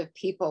lot of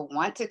people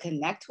want to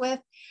connect with.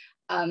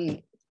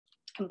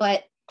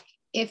 But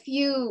if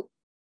you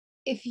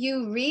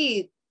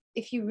read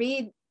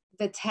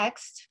the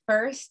text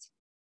first,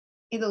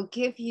 it'll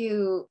give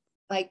you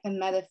like the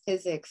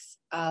metaphysics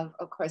of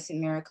A Course in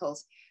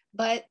Miracles.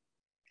 But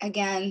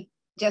again,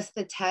 just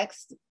the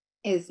text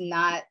is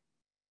not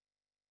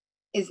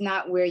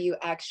where you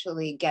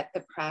actually get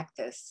the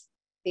practice,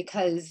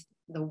 because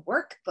the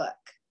workbook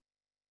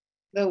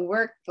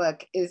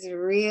is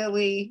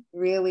really,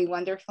 really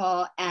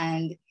wonderful.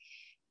 And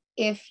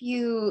if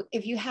you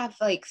have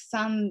like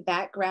some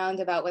background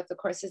about what the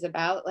Course is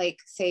about, like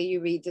say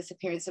you read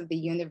Disappearance of the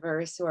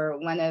Universe or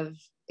one of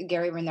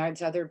Gary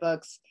Renard's other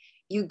books,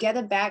 you get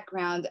a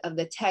background of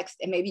the text,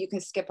 and maybe you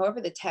can skip over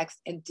the text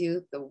and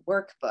do the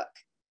workbook,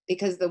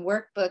 because the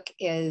workbook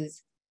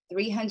is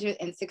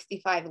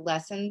 365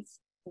 lessons,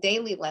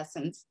 daily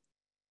lessons,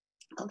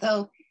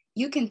 although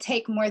you can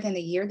take more than a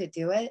year to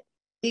do it,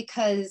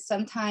 because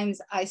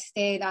sometimes I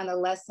stayed on a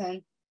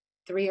lesson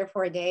 3 or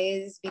 4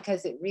 days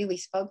because it really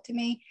spoke to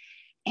me.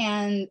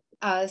 And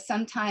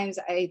sometimes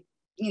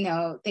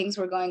things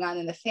were going on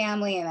in the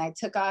family and I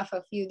took off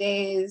a few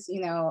days,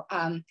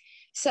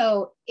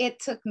 so it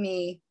took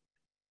me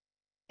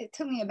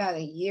about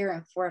a year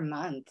and 4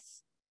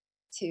 months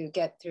to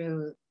get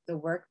through the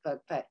workbook,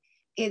 but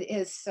it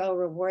is so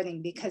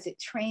rewarding because it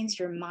trains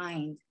your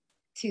mind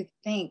to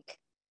think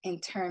in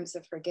terms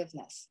of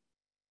forgiveness.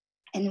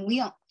 And we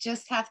don't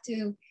just have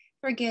to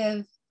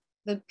forgive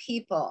the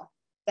people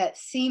that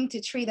seem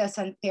to treat us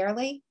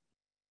unfairly.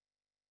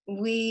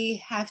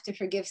 We have to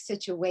forgive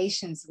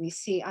situations we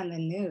see on the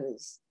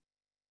news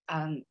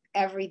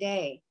every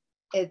day.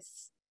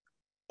 It's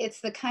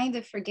the kind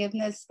of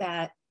forgiveness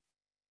that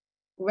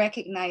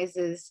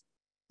recognizes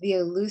the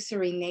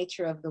illusory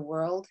nature of the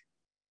world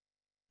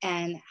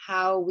and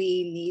how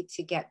we need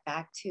to get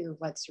back to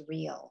what's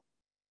real,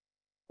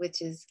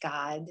 which is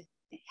God,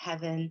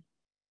 heaven,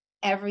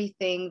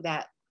 everything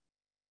that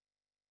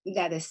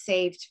is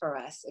saved for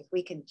us, if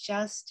we can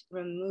just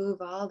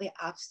remove all the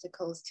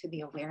obstacles to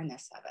the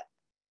awareness of it.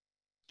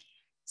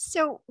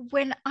 So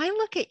when I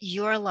look at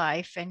your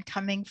life, and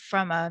coming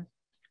from a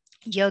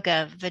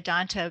yoga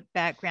Vedanta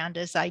background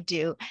as I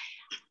do,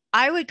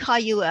 I would call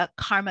you a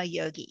karma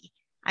yogi.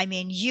 I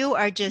mean, you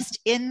are just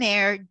in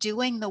there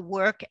doing the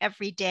work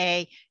every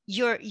day.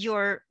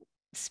 Your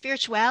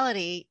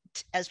spirituality,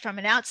 as from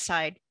an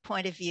outside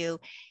point of view,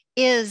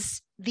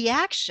 is the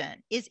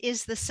action,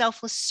 is the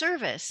selfless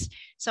service.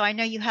 So I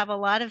know you have a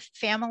lot of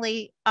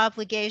family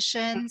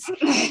obligations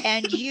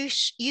and you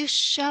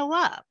show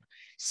up.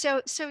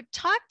 So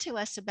talk to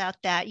us about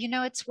that. You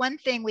know, it's one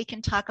thing we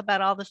can talk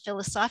about all the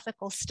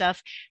philosophical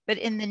stuff, but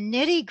in the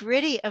nitty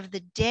gritty of the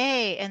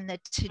day and the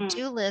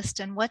to-do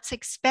list and what's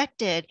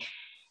expected,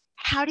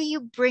 how do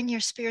you bring your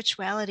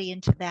spirituality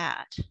into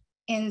that?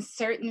 In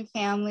certain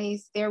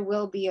families, there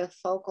will be a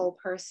focal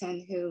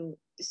person who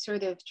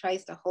sort of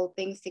tries to hold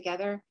things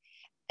together.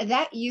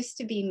 That used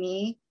to be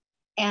me,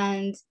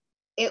 and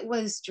it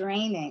was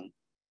draining.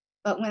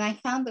 But when I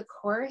found the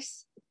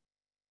Course,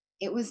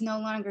 it was no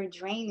longer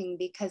draining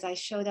because I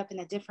showed up in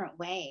a different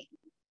way.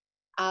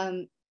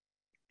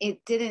 It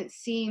didn't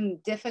seem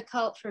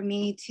difficult for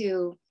me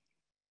to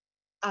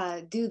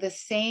do the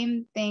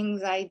same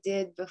things I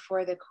did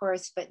before the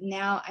Course, but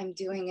now I'm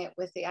doing it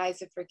with the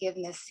eyes of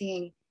forgiveness,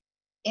 seeing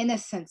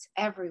innocence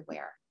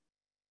everywhere.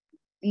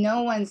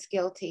 No one's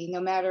guilty,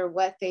 no matter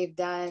what they've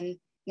done,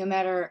 no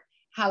matter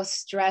how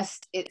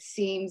stressed it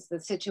seems the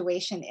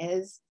situation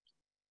is.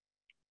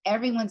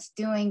 Everyone's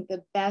doing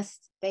the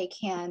best they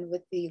can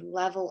with the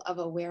level of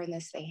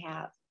awareness they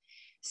have.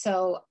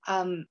 So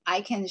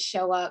I can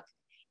show up,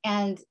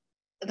 and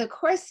the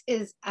Course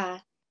is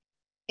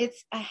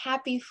it's a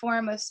happy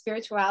form of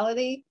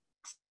spirituality.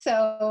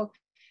 So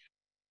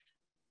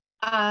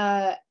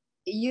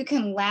you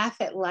can laugh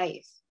at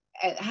life,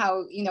 at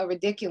how, you know,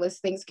 ridiculous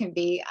things can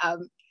be.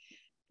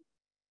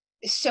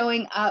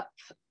 Showing up,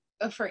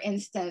 for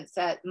instance,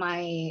 at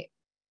my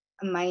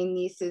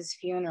niece's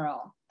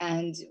funeral,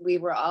 and we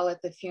were all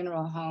at the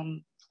funeral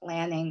home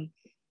planning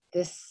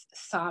this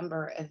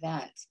somber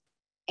event.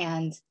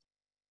 And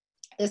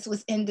this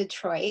was in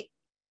Detroit.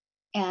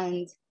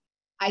 And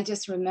I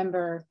just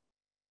remember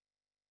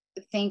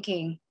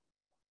thinking,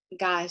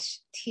 gosh,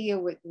 Tia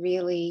would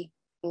really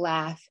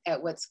laugh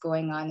at what's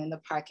going on in the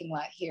parking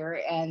lot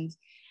here. And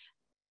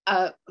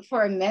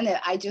for a minute,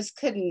 I just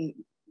couldn't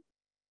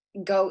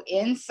go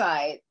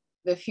inside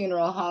the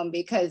funeral home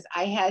because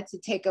I had to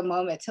take a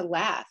moment to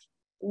laugh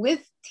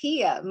with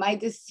Tia, my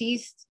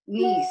deceased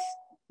niece,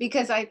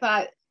 because I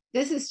thought,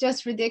 this is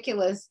just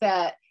ridiculous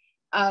that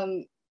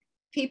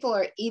people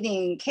are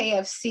eating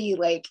KFC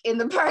like in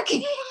the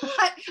parking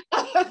lot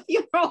of a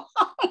funeral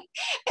home.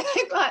 And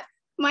I thought,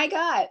 my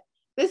God,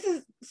 this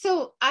is,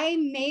 so I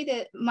made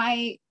it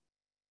my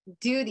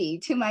duty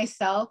to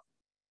myself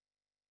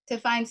to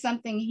find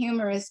something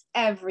humorous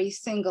every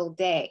single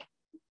day.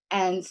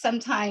 And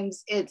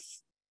sometimes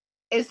it's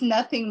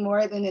nothing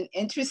more than an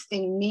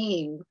interesting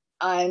meme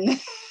on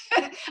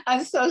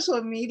on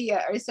social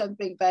media or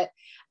something, but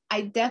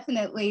I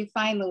definitely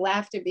find the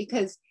laughter,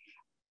 because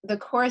the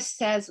Course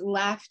says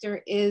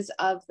laughter is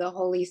of the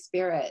Holy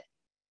Spirit.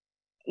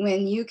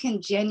 When you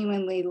can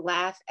genuinely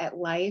laugh at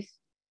life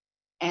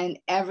and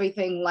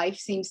everything life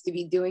seems to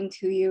be doing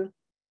to you,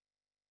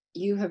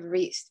 you have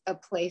reached a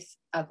place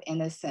of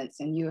innocence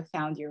and you have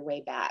found your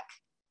way back.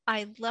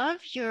 I love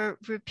your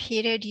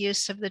repeated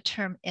use of the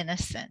term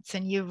innocence,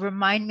 and you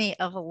remind me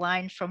of a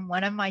line from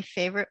one of my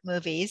favorite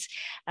movies,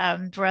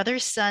 Brother,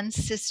 Sun,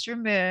 Sister,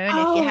 Moon.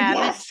 Oh, if you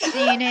haven't yes.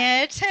 seen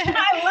it.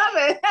 I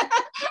love it.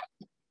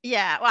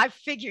 Yeah, well, I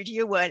figured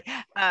you would.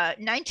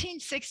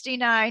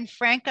 1969,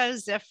 Franco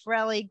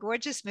Zeffirelli,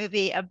 gorgeous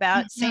movie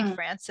about St.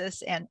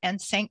 Francis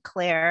and St.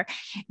 Clare.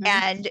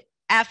 And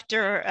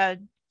after a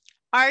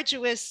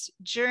arduous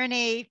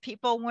journey,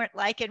 people weren't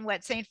liking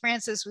what St.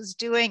 Francis was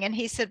doing, and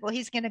he said, well,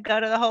 he's going to go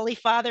to the Holy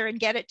Father and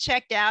get it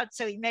checked out.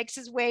 So he makes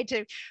his way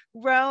to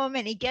Rome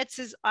and he gets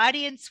his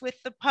audience with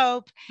the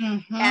Pope,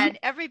 and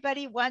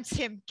everybody wants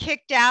him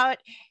kicked out.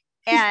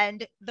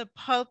 And the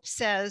Pope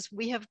says,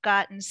 we have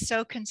gotten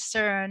so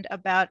concerned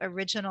about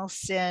original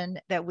sin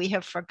that we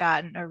have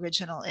forgotten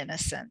original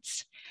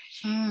innocence.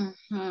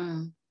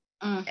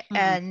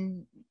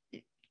 And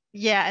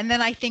Yeah, and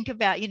then I think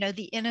about,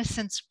 the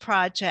Innocence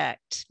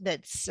Project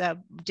that's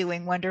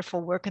doing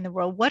wonderful work in the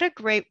world. What a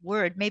great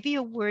word, maybe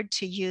a word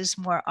to use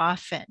more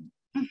often.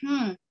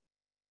 Mm-hmm.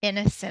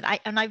 Innocent.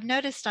 I've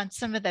noticed on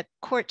some of the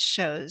court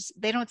shows,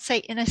 they don't say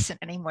innocent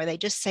anymore. They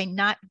just say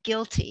not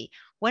guilty.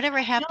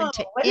 Whatever happened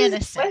to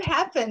innocent? What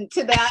happened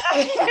to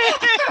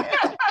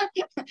that?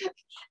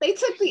 They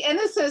took the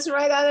innocence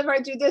right out of our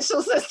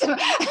judicial system.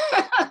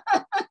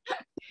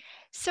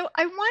 So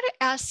I want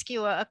to ask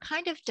you a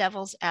kind of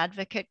devil's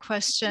advocate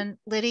question,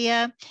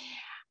 Lydia.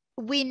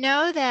 We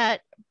know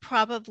that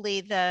probably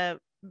the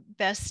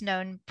best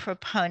known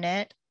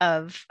proponent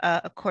of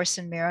A Course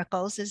in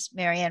Miracles is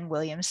Marianne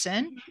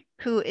Williamson,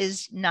 who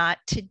is not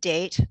to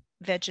date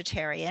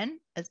vegetarian,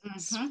 as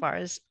far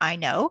as I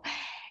know.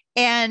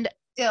 And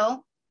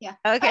still, yeah.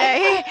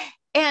 Okay.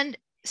 And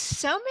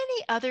so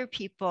many other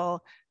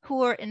people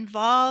who are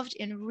involved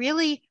in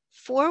really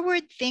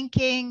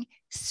forward-thinking,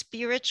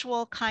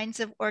 spiritual kinds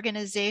of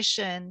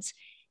organizations,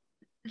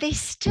 they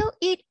still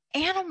eat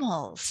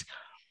animals.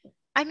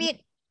 I mean,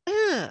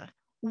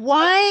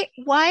 why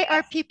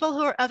are people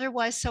who are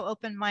otherwise so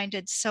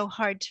open-minded so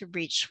hard to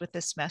reach with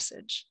this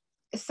message?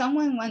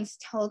 Someone once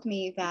told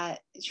me that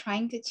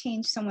trying to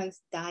change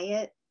someone's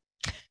diet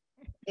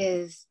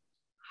is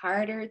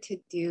harder to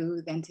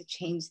do than to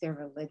change their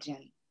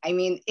religion. I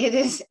mean, it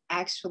is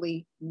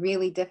actually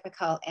really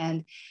difficult.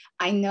 And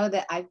I know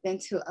that I've been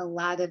to a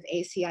lot of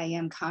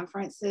ACIM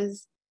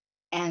conferences,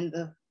 and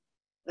the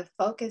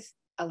focus,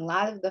 a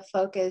lot of the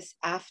focus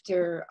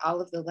after all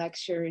of the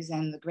lectures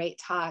and the great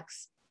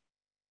talks,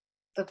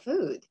 the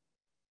food.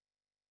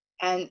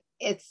 And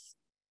it's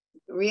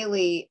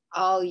really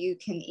all you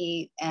can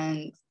eat,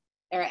 and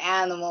there are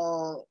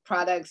animal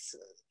products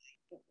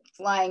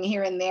flying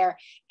here and there.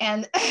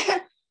 And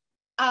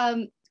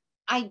I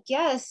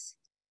guess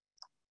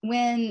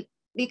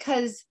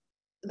because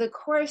the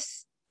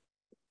course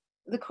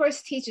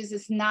teaches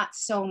us not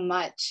so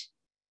much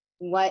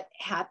what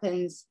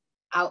happens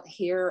out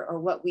here or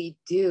what we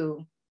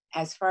do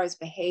as far as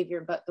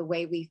behavior, but the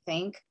way we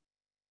think.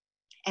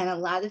 And a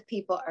lot of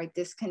people are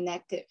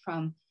disconnected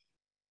from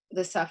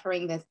the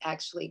suffering that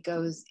actually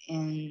goes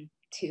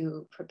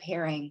into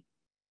preparing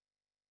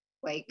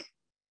like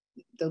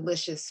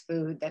delicious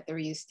food that they're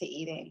used to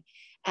eating.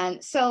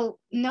 And so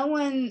no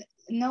one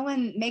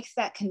makes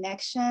that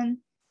connection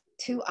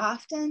too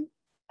often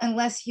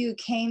unless you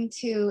came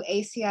to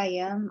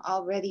ACIM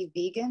already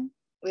vegan,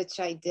 which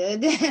I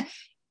did.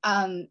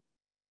 I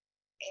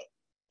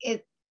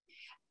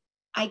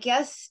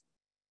guess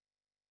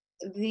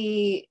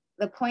the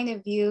point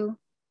of view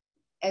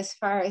as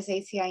far as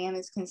ACIM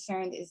is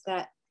concerned is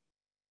that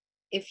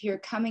if you're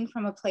coming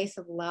from a place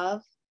of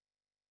love,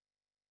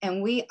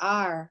 and we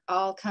are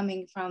all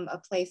coming from a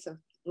place of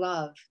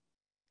love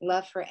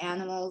for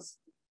animals,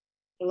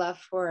 love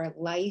for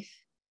life,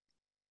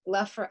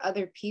 love for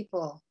other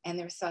people and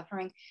their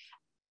suffering,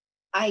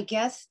 I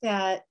guess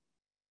that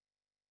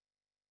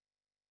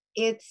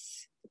it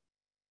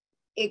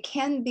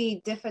can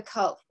be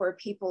difficult for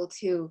people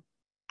to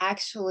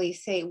actually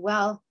say,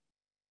 well,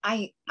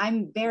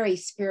 I'm very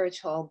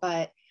spiritual,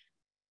 but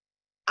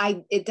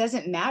it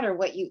doesn't matter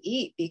what you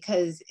eat,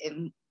 because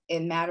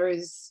it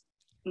matters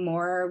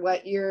more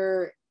what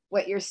your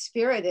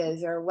spirit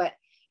is, or what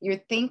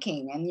you're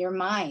thinking and your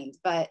mind.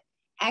 But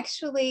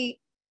actually,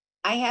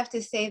 I have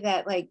to say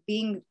that, like,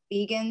 being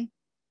vegan,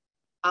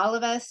 all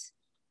of us,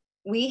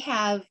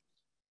 it's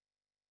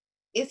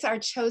our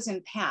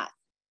chosen path.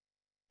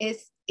 It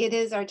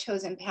is our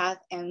chosen path,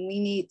 and we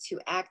need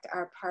to act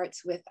our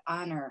parts with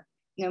honor,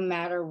 no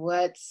matter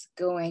what's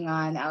going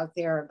on out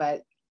there.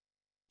 But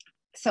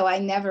so I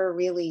never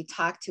really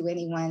talked to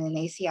anyone in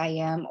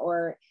ACIM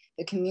or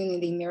the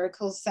Community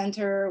Miracles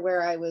Center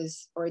where I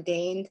was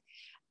ordained.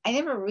 I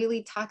never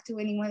really talked to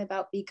anyone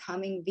about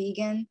becoming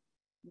vegan,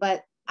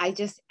 but I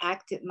just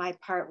acted my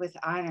part with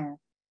honor,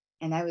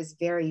 and I was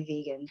very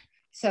vegan.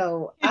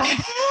 So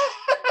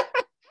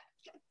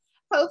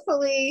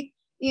hopefully,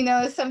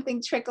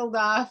 something trickled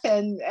off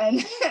and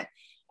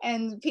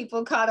and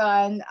people caught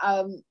on.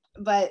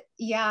 But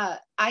yeah,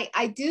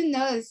 I do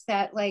notice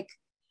that, like,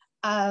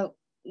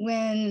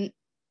 when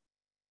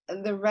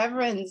the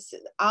reverends,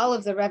 all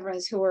of the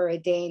reverends who were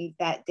ordained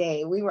that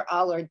day, we were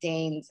all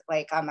ordained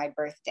like on my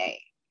birthday,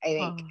 I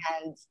think.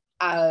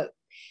 Oh. And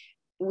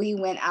we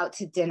went out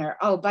to dinner.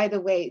 Oh, by the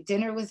way,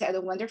 dinner was at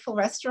a wonderful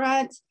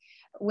restaurant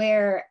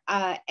where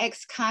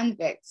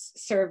ex-convicts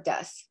served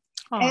us.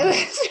 And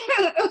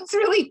it was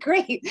really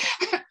great.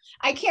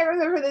 I can't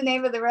remember the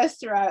name of the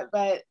restaurant,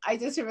 but I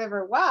just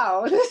remember,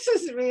 wow, this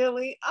is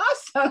really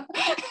awesome.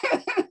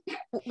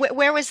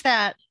 Where was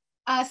that?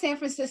 San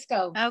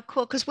Francisco. Oh,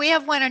 cool. Because we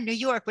have one in New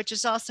York, which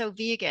is also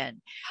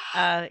vegan.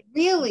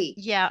 Really?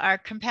 Yeah. Our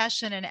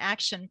compassion and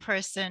action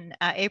person,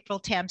 April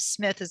Tam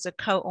Smith, is a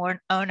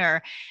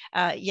co-owner.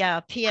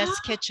 PS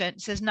Kitchen.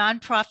 It says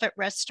nonprofit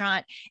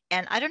restaurant.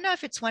 And I don't know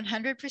if it's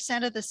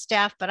 100% of the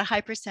staff, but a high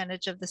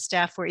percentage of the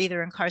staff were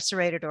either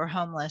incarcerated or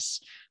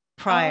homeless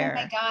prior.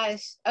 Oh my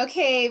gosh.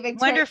 Okay,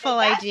 Victoria. Wonderful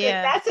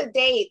idea. That's a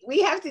date.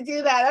 We have to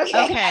do that.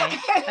 Okay.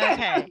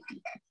 Okay.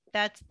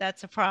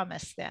 That's a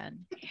promise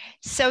then.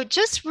 So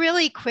just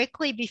really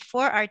quickly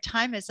before our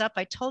time is up,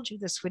 I told you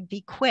this would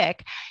be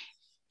quick.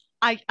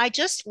 I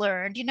just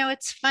learned,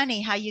 it's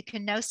funny how you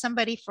can know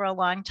somebody for a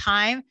long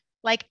time.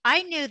 Like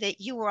I knew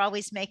that you were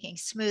always making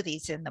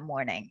smoothies in the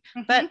morning,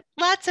 but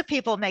lots of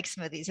people make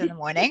smoothies in the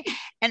morning.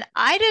 And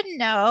I didn't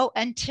know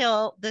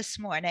until this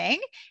morning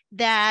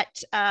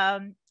that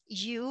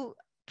you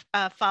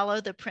follow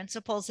the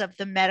principles of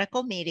the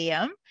medical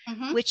medium,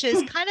 which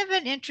is kind of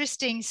an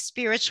interesting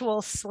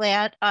spiritual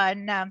slant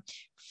on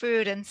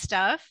food and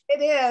stuff.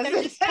 It is.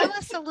 So just tell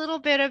us a little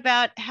bit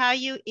about how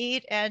you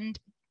eat and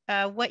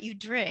what you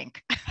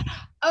drink.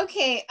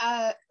 Okay.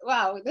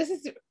 Wow.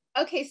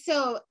 Okay.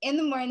 So in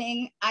the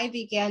morning, I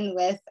begin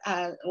with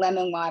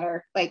lemon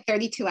water, like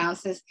 32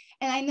 ounces.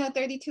 And I know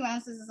 32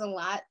 ounces is a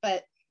lot,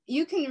 but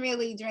you can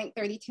really drink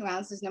 32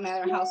 ounces no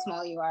matter how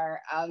small you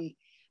are.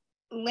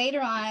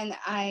 Later on,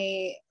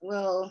 I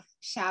will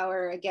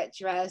shower, get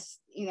dressed,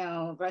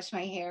 brush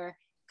my hair,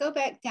 go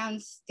back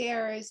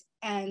downstairs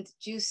and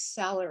juice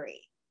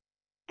celery.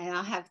 And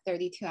I'll have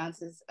 32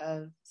 ounces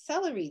of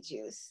celery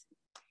juice.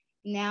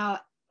 Now,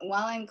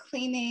 while I'm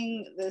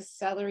cleaning the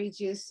celery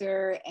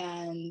juicer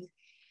and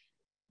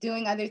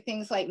doing other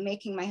things like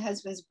making my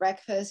husband's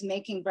breakfast,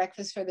 making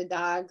breakfast for the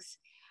dogs,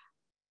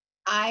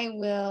 I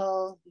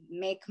will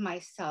make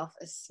myself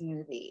a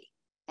smoothie.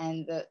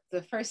 And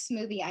the first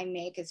smoothie I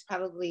make is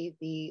probably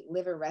the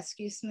liver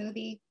rescue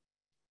smoothie,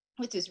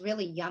 which is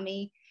really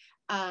yummy.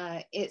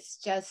 It's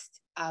just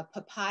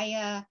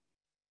papaya,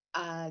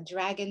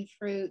 dragon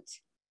fruit,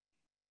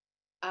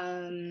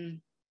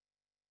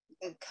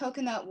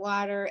 coconut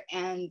water,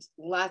 and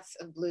lots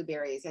of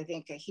blueberries. I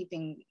think a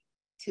heaping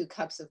 2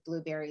 cups of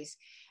blueberries.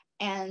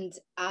 And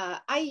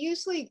I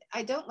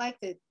don't like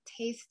the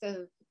taste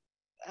of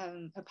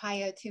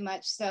papaya too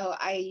much, so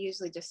I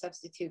usually just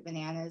substitute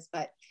bananas,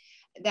 but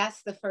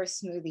that's the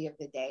first smoothie of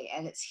the day,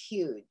 and it's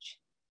huge.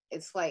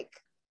 It's like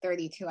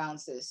 32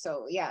 ounces.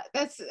 So yeah,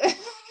 that's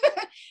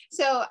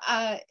so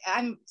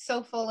I'm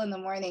so full in the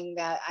morning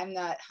that I'm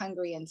not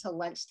hungry until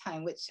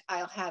lunchtime, which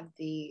I'll have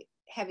the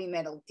heavy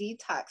metal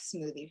detox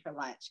smoothie for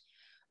lunch,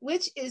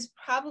 which is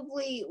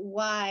probably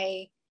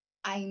why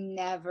I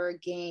never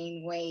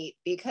gain weight,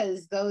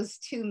 because those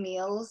 2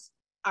 meals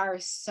are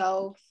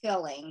so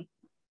filling.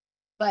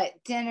 But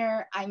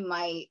dinner, I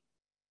might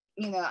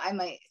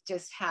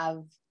just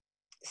have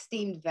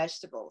steamed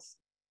vegetables,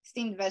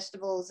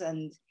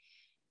 and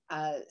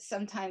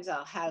sometimes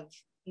I'll have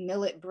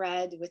millet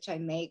bread, which I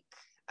make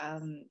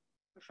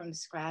from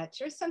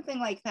scratch or something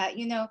like that,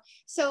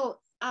 So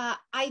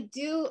I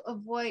do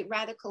avoid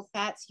radical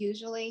fats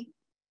usually,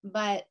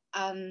 but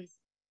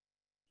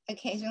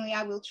occasionally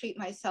I will treat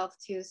myself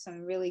to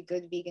some really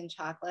good vegan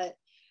chocolate.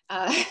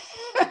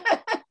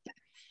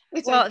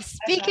 Well,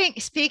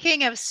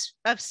 speaking of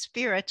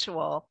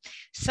spiritual,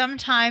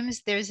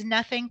 sometimes there's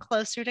nothing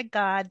closer to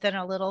God than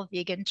a little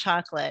vegan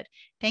chocolate.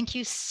 Thank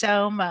you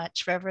so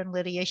much, Reverend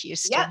Lydia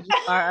Huston. Yep. You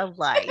are a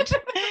light.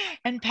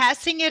 And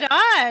passing it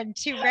on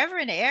to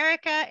Reverend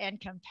Erica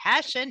and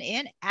Compassion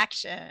in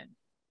Action.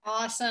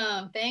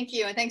 Awesome. Thank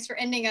you. And thanks for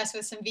ending us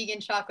with some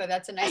vegan chocolate.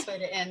 That's a nice way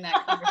to end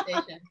that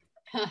conversation.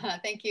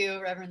 Thank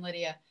you, Reverend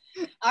Lydia.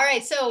 All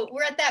right, so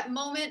we're at that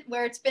moment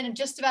where it's been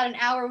just about an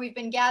hour we've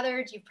been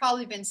gathered. You've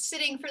probably been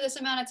sitting for this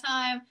amount of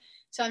time.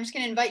 So I'm just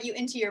going to invite you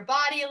into your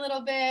body a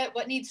little bit.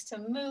 What needs to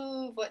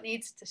move? What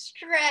needs to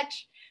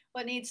stretch?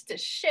 What needs to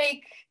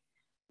shake?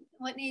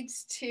 What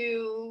needs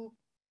to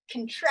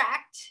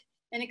contract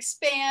and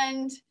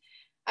expand?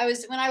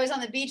 When I was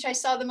on the beach, I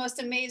saw the most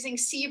amazing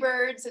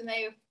seabirds, and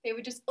they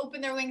would just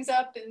open their wings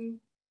up and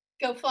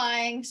go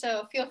flying.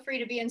 So feel free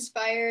to be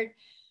inspired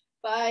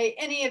by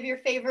any of your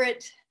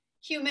favorite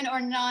human or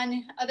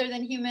non other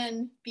than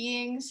human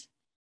beings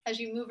as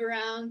you move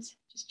around.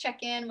 Just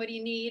check in. What do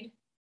you need?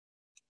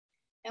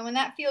 And when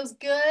that feels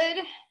good,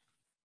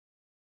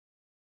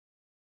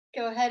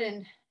 go ahead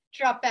and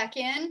drop back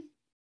in,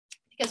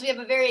 because we have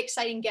a very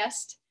exciting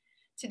guest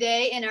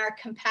today in our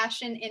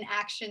Compassion in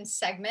Action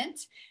segment.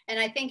 And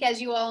I think,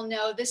 as you all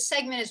know, this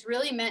segment is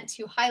really meant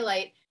to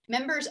highlight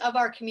members of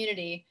our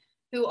community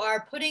who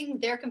are putting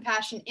their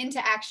compassion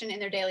into action in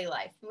their daily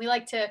life. And we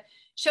like to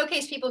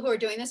showcase people who are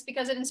doing this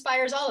because it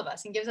inspires all of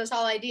us and gives us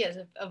all ideas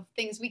of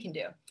things we can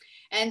do.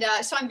 And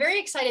so I'm very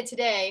excited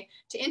today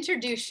to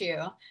introduce you.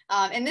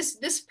 And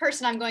this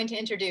person I'm going to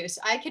introduce,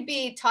 I could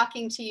be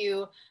talking to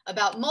you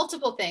about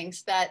multiple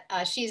things that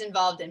she's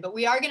involved in, but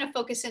we are going to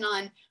focus in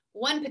on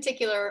one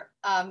particular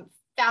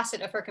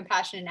facet of her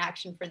compassion in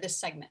action for this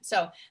segment.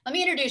 So let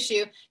me introduce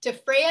you to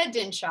Freya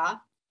Dinshah.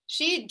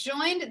 She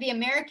joined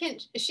the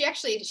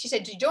she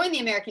said she joined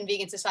the American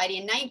Vegan Society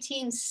in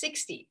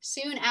 1960,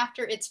 soon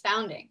after its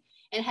founding,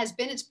 and has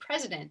been its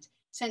president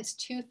since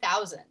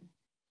 2000.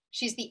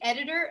 She's the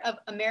editor of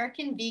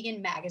American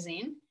Vegan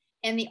Magazine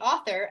and the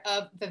author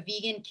of The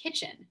Vegan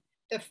Kitchen,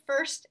 the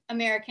first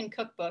American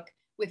cookbook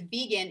with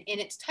vegan in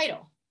its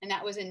title, and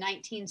that was in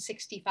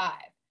 1965.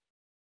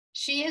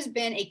 She has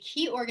been a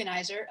key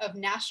organizer of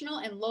national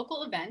and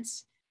local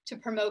events to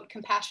promote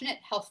compassionate,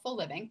 healthful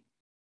living.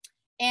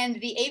 And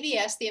the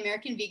AVS, the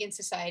American Vegan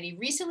Society,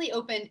 recently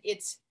opened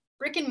its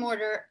brick and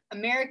mortar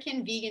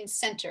American Vegan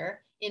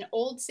Center in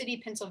Old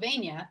City,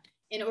 Pennsylvania,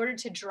 in order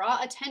to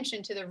draw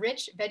attention to the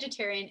rich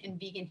vegetarian and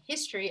vegan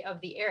history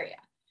of the area.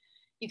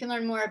 You can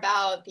learn more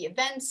about the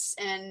events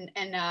and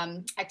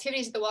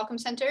activities at the Welcome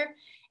Center.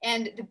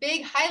 And the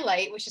big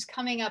highlight, which is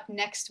coming up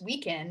next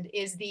weekend,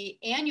 is the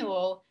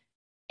annual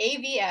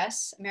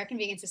AVS, American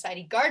Vegan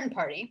Society Garden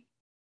Party.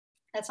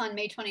 That's on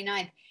May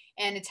 29th.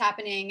 And it's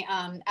happening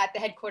at the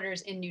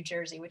headquarters in New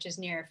Jersey, which is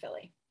near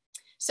Philly.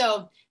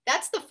 So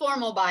that's the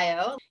formal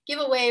bio. Give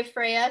a wave,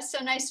 Freya.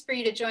 So nice for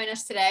you to join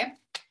us today.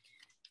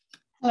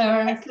 Hello,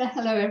 Erica.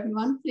 Hello,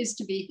 everyone. Pleased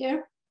to be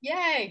here.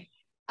 Yay.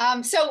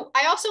 So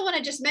I also want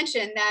to just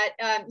mention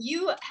that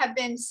you have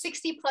been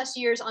 60 plus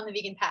years on the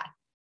vegan path.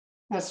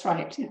 That's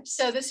right. Yes.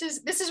 So this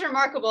is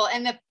remarkable.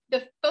 And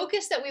the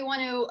focus that we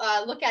want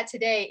to look at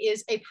today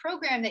is a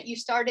program that you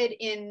started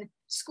in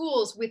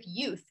schools with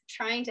youth,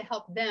 trying to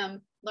help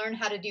them learn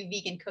how to do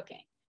vegan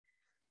cooking.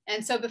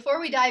 And so before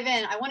we dive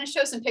in, I want to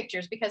show some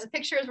pictures because a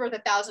picture is worth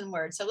 1,000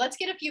 words. So let's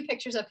get a few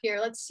pictures up here.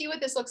 Let's see what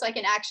this looks like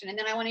in action. And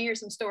then I want to hear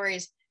some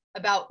stories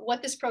about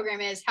what this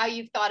program is, how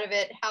you've thought of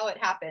it, how it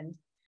happened.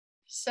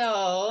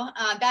 So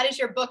that is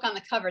your book on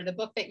the cover, the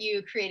book that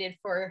you created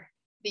for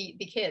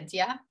the kids,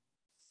 yeah?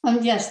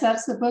 Yes,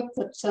 that's the book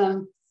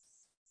that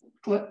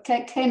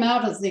came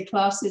out of the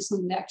classes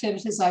and the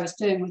activities I was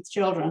doing with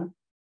children.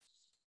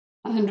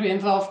 And we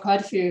involved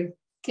quite a few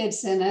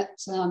kids in it,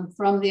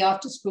 from the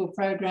after-school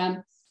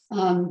program,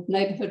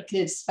 neighborhood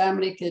kids,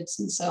 family kids,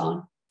 and so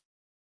on.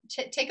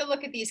 Take a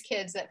look at these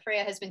kids that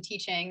Freya has been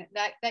teaching.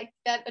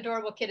 That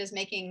adorable kid is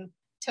making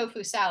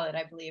tofu salad,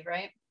 I believe,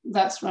 right?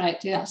 That's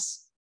right,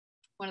 yes.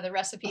 One of the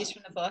recipes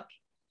from the book.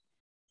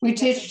 We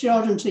teach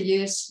children to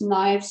use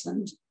knives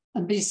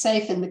and be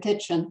safe in the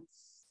kitchen.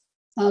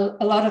 A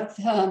lot of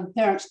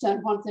parents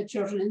don't want their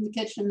children in the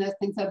kitchen. They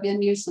think they'll be a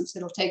nuisance.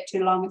 It'll take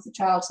too long if the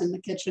child's in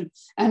the kitchen,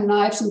 and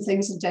knives and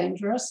things are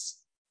dangerous.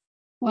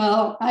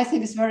 Well, I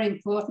think it's very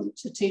important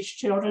to teach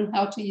children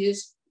how to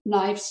use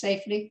knives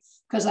safely,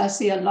 because I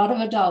see a lot of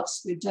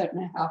adults who don't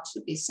know how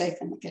to be safe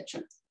in the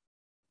kitchen.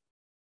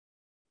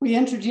 We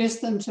introduce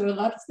them to a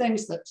lot of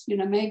things that,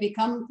 may be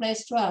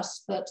commonplace to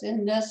us, but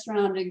in their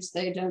surroundings,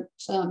 they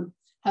don't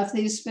have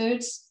these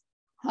foods.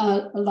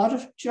 A lot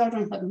of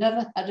children have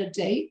never had a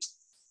date,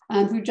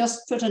 and we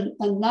just put a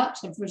nut,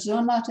 a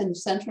Brazil nut, in the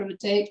center of a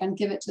date and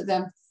give it to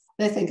them.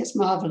 They think it's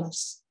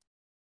marvelous.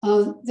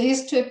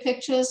 These two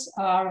pictures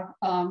are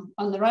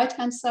on the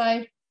right-hand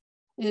side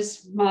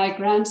is my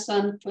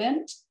grandson,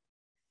 Clint.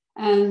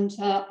 And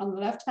on the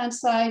left-hand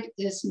side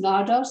is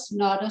Nardos.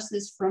 Nardos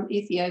is from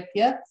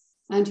Ethiopia,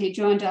 and he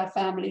joined our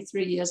family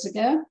 3 years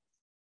ago.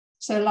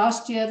 So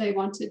last year they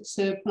wanted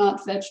to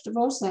plant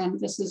vegetables, and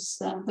this is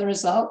the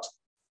result.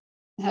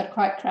 They had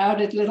quite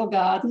crowded little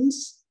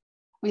gardens.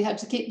 We had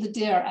to keep the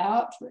deer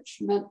out, which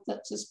meant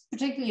that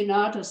particularly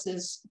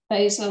Nardus's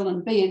basil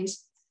and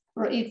beans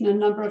were eaten a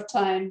number of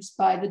times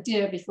by the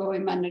deer before we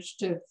managed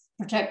to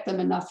protect them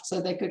enough so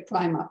they could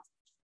climb up.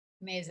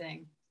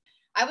 Amazing.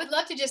 I would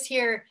love to just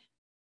hear,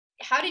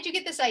 how did you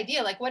get this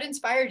idea? Like, what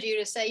inspired you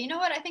to say, you know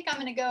what, I think I'm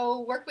going to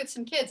go work with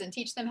some kids and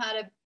teach them how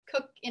to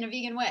cook in a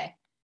vegan way?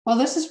 Well,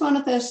 this is one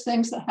of those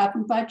things that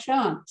happened by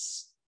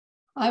chance.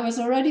 I was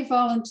already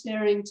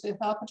volunteering to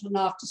help at an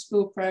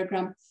after-school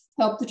program,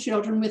 help the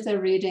children with their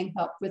reading,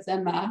 help with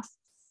their math.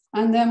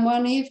 And then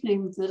one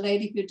evening, the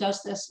lady who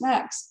does their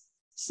snacks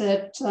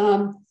said,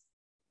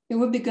 it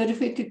would be good if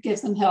we could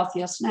give them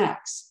healthier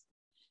snacks.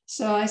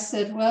 So I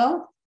said,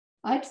 well,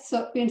 I'd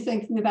been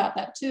thinking about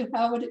that too.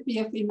 How would it be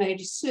if we made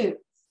a soup?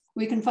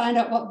 We can find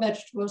out what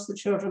vegetables the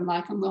children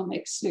like and we'll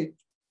make soup.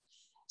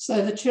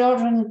 So the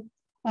children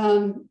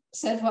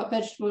said what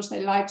vegetables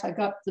they liked. I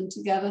got them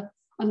together.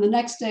 And the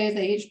next day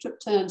they each took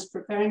turns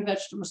preparing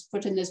vegetables to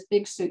put in this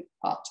big soup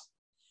pot.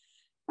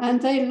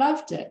 And they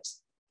loved it.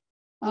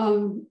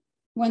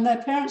 When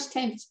their parents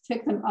came to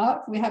pick them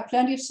up, we had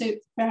plenty of soup.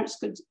 The parents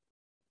could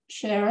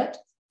share it.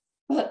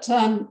 But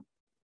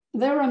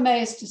they were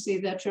amazed to see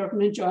their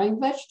children enjoying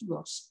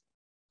vegetables.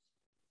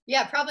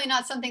 Yeah, probably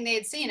not something they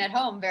had seen at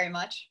home very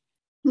much.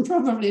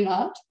 Probably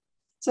not.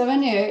 So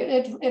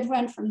anyway, it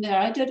went from there.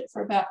 I did it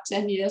for about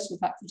 10 years with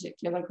that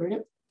particular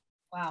group.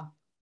 Wow.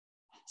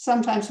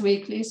 Sometimes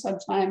weekly,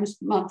 sometimes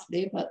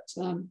monthly, but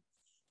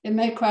it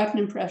made quite an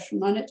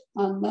impression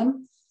on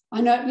them.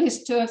 I know at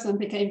least 2 of them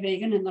became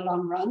vegan in the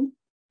long run.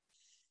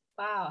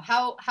 Wow.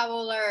 How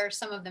old are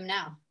some of them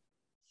now?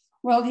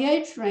 Well, the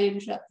age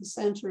range at the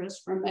center is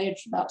from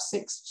age about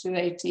 6 to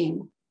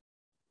 18.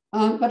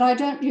 But I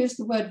don't use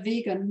the word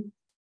vegan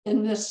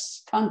in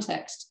this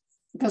context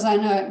because I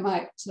know it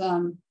might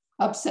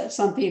upset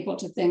some people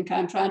to think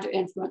I'm trying to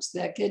influence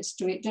their kids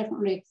to eat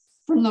differently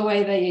from the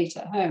way they eat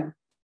at home.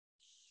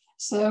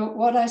 So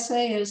what I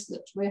say is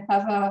that we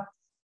have a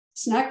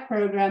snack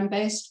program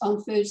based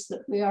on foods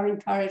that we are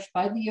encouraged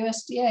by the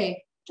USDA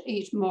to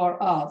eat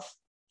more of.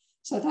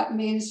 So that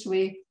means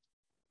we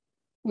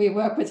we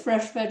work with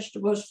fresh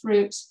vegetables,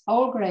 fruits,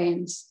 whole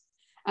grains,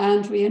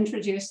 and we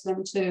introduce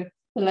them to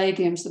the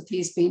legumes, the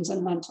peas, beans,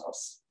 and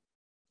lentils.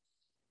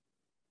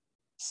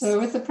 So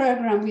with the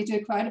program, we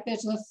do quite a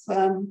bit of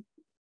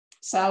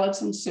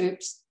salads and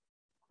soups,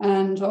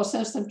 and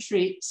also some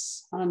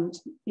treats. And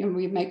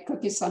we make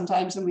cookies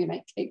sometimes, and we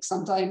make cakes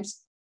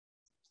sometimes.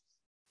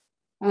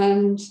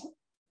 And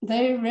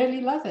they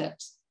really love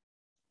it.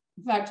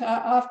 In fact,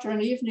 after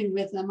an evening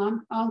with them,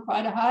 I'm on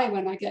quite a high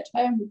when I get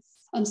home,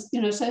 and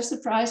so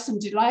surprised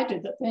and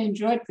delighted that they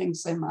enjoyed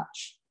things so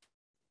much.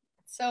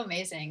 So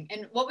amazing.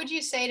 And what would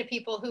you say to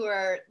people who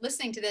are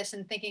listening to this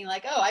and thinking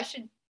like, oh, I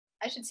should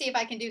see if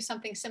I can do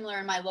something similar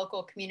in my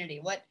local community?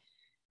 What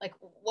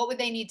would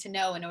they need to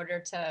know in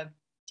order to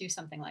do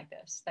something like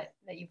this that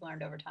you've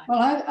learned over time?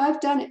 Well,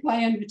 I've done it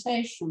by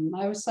invitation.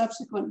 I was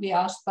subsequently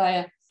asked by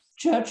a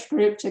church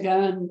group to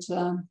go and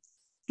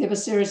give a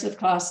series of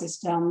classes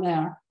down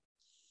there.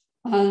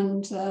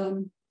 And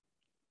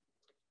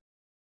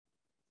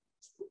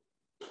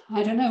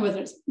I don't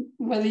know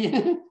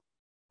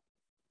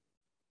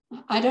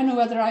I don't know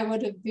whether I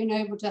would have been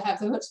able to have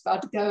the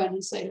chutzpah to go in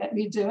and say, let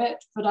me do it,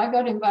 but I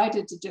got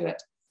invited to do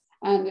it,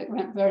 and it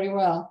went very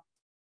well.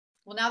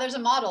 Well, now there's a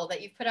model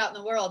that you've put out in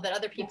the world that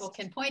other people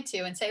can point to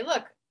and say,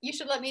 look, you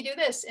should let me do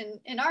this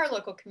in our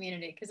local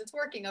community because it's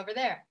working over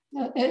there.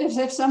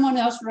 If someone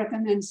else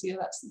recommends you,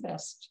 that's the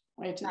best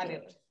way to do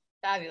it.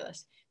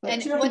 Fabulous. But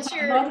And children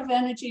have a lot of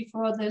energy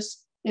for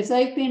this. If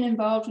they've been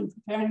involved in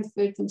preparing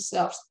food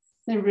themselves,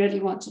 they really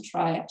want to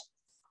try it.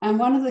 And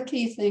one of the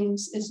key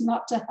things is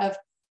not to have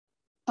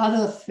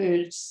other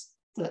foods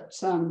that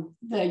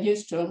they're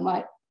used to and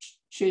might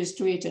choose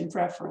to eat in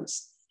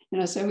preference.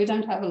 So we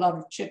don't have a lot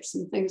of chips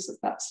and things of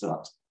that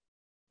sort.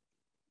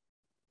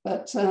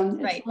 But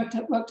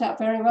it worked out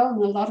very well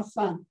and a lot of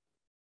fun.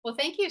 Well,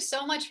 thank you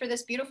so much for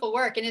this beautiful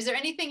work. And is there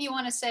anything you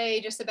want to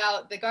say just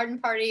about the Garden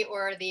Party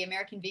or the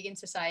American Vegan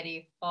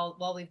Society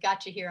while we've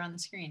got you here on the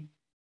screen?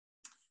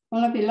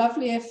 Well, it'd be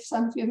lovely if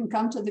some of you can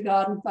come to the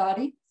Garden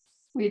Party.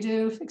 We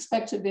do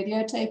expect to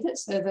videotape it,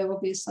 so there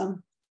will be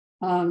some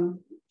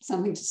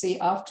something to see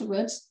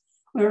afterwards.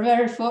 We're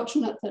very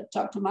fortunate that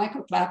Dr.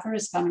 Michael Clapper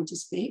is coming to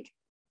speak.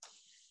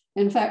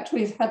 In fact,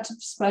 we've had to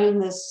postpone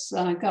this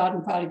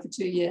garden party for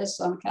 2 years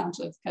on account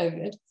of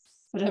COVID,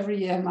 but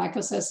every year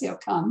Michael says he'll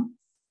come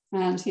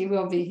and he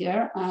will be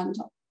here. And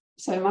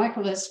so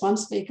Michael is one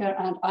speaker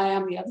and I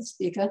am the other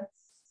speaker,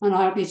 and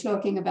I'll be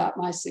talking about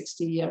my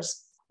 60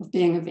 years of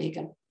being a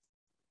vegan.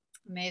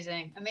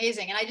 Amazing,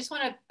 amazing. And I just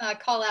want to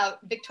call out,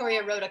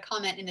 Victoria wrote a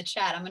comment in the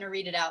chat. I'm going to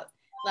read it out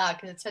loud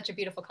because it's such a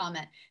beautiful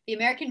comment. The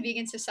American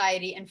Vegan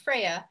Society and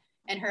Freya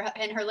and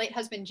her late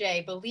husband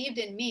Jay believed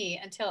in me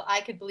until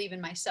I could believe in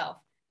myself.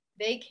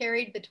 They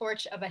carried the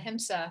torch of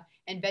ahimsa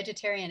and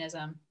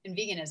vegetarianism and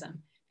veganism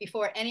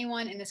before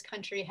anyone in this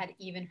country had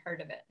even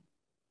heard of it.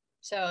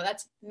 So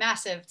that's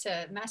massive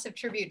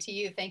tribute to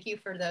you. Thank you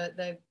for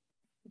the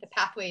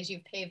pathways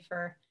you've paved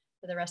for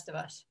the rest of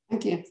us.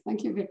 Thank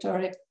you,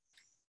 Victoria.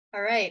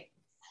 All right.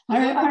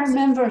 I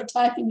remember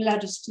typing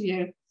letters to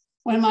you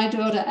when my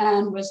daughter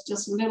Anne was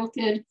just a little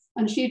kid,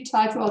 and she'd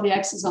type all the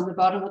X's on the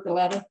bottom of the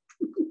letter.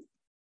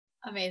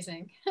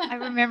 Amazing. I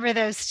remember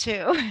those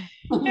too.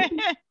 We've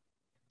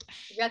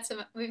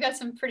got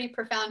some pretty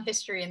profound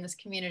history in this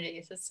community.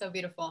 So it's so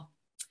beautiful.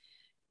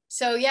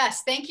 So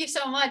yes, thank you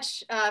so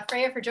much,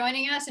 Freya, for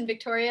joining us, and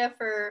Victoria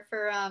for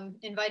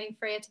inviting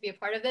Freya to be a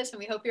part of this. And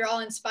we hope you're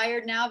all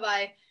inspired now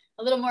by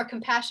a little more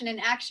compassion in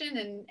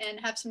action and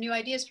have some new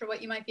ideas for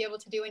what you might be able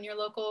to do in your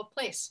local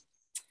place.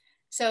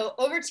 So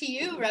over to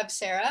you, Rev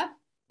Sarah.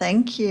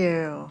 Thank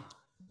you.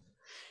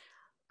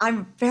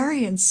 I'm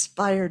very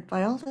inspired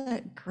by all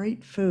that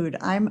great food.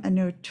 I'm a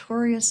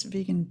notorious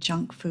vegan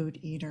junk food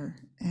eater.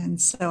 And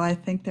so I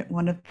think that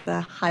one of the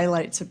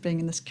highlights of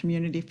being in this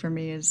community for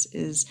me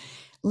is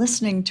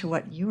listening to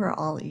what you are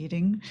all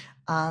eating.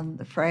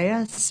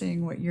 Freya,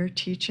 seeing what you're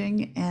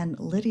teaching, and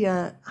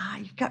Lydia,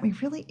 you've got me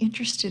really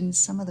interested in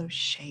some of those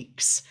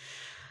shakes.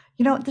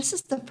 This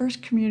is the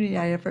first community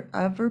I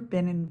ever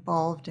been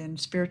involved in,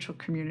 spiritual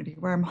community,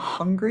 where I'm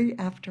hungry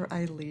after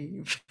I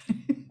leave.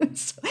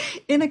 So,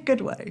 in a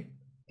good way.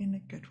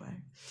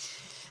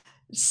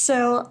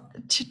 So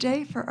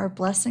today, for our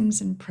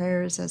blessings and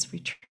prayers as we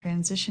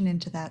transition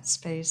into that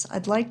space,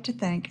 I'd like to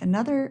thank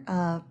another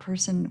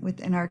person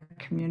within our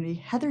community,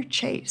 Heather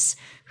Chase,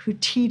 who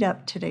teed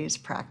up today's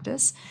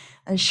practice.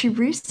 She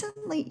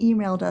recently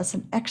emailed us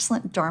an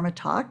excellent Dharma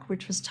talk,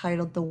 which was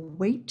titled "The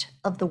Weight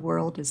of the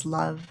World is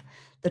Love,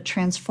 the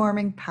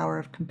Transforming Power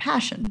of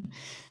Compassion,"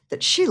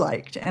 that she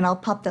liked. And I'll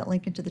pop that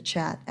link into the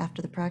chat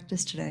after the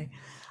practice today.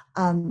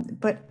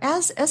 But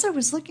as I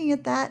was looking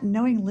at that,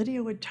 knowing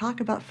Lydia would talk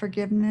about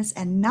forgiveness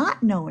and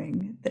not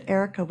knowing that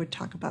Erica would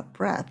talk about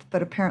breath,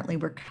 but apparently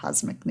we're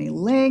cosmically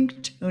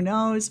linked, who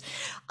knows,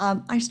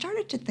 I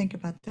started to think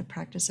about the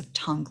practice of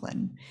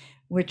Tonglen,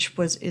 which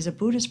is a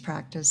Buddhist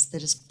practice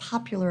that is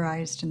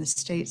popularized in the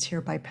States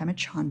here by Pema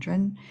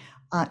Chodron.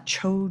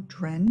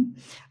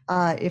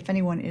 If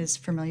anyone is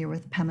familiar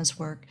with Pema's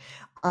work.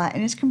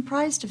 And it's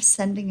comprised of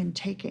sending and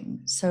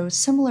taking. So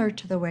similar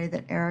to the way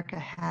that Erica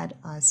had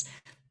us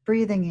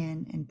breathing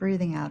in and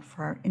breathing out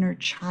for our inner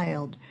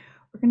child,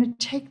 we're going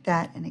to take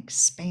that and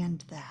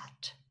expand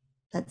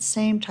that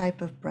same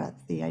type of breath,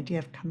 the idea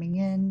of coming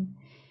in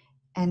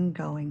and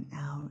going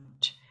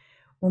out.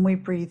 When we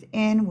breathe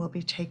in, we'll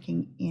be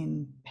taking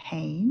in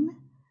pain,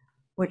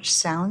 which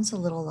sounds a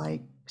little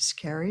like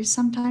scary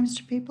sometimes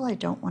to people. I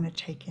don't want to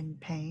take in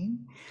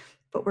pain,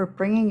 but we're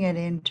bringing it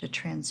in to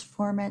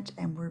transform it,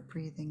 and we're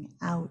breathing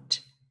out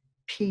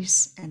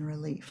peace and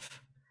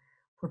relief.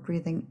 We're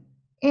breathing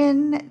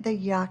in the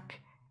yuck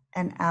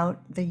and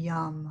out the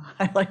yum.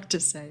 I like to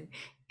say,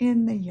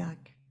 in the yuck,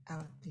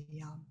 out the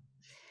yum.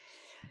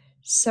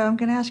 So I'm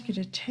going to ask you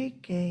to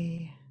take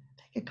a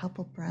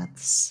couple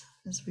breaths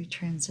as we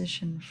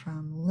transition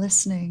from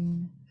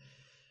listening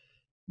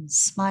and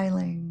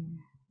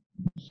smiling,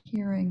 and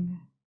hearing,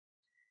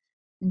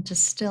 into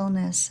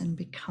stillness and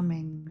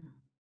becoming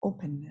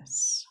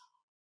openness.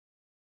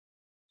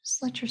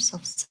 Just let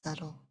yourself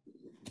settle.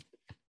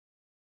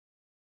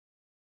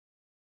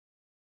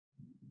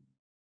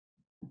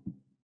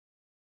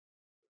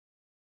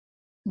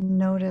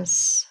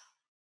 Notice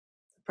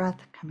the breath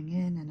coming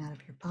in and out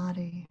of your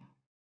body.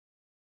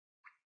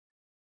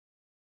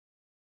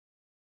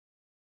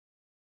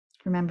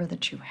 Remember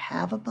that you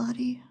have a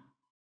body.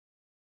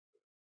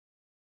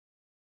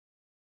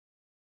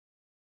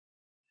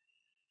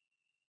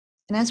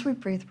 And as we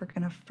breathe, we're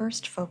going to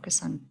first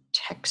focus on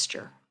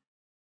texture.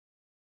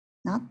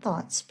 Not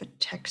thoughts, but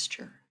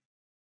texture.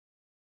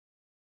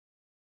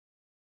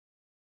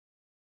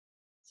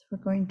 So we're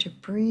going to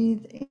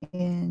breathe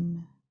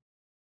in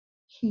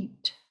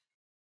heat,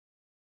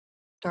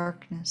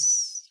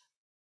 darkness,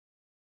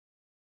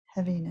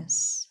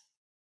 heaviness.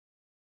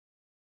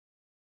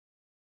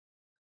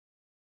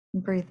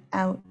 And breathe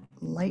out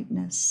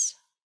lightness,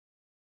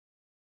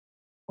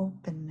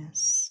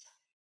 openness,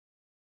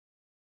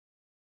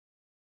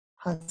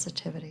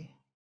 positivity.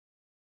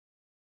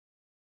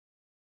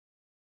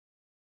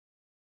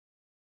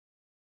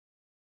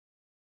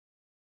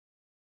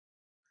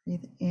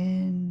 Breathe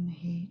in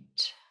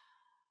heat.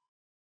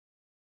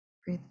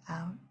 Breathe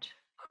out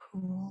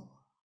cool.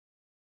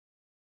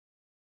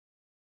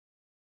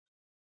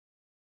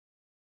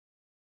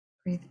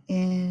 Breathe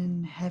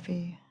in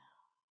heavy.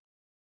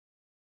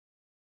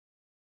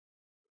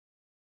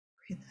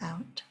 Breathe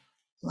out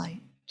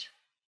light.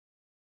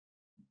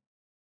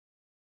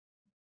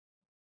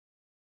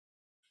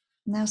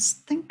 Now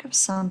think of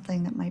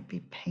something that might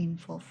be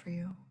painful for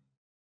you.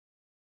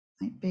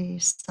 Might be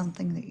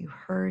something that you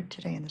heard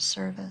today in the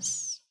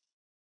service,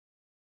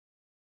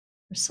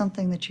 or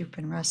something that you've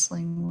been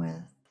wrestling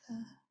with,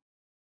 a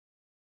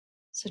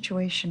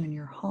situation in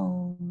your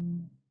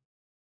home,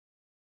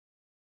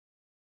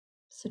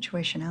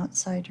 situation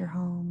outside your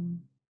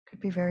home. Could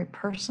be very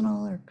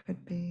personal or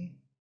could be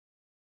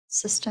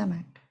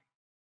systemic.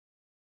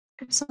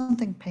 Could be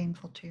something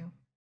painful to you.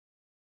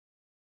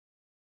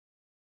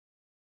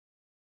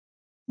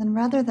 And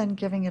rather than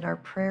giving it our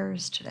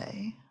prayers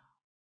today,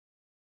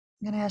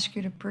 I'm going to ask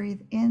you to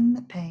breathe in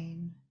the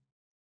pain,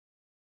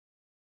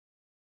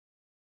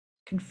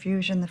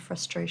 confusion, the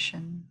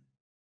frustration,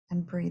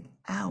 and breathe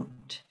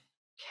out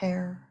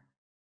care,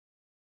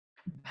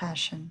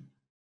 compassion,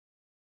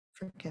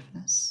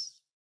 forgiveness.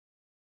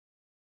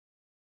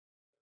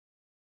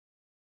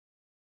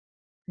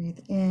 Breathe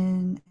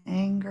in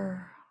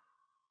anger,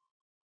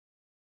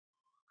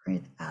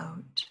 breathe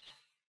out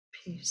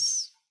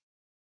peace.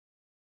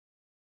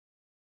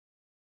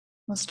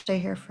 We'll stay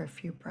here for a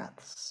few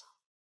breaths.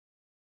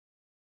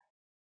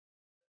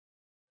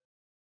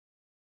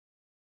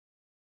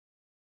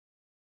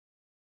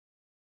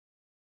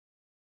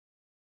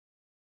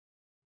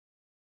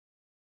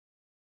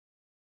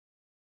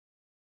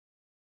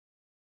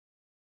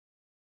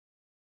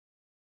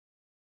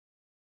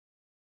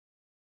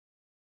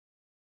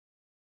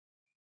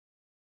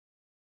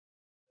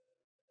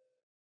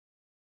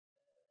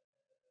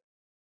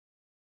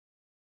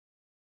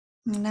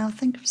 And now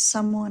think of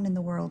someone in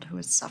the world who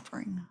is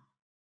suffering,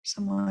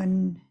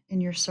 someone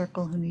in your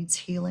circle who needs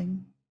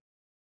healing,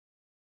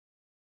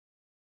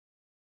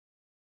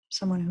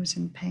 someone who's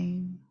in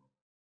pain,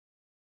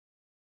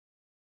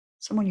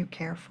 someone you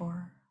care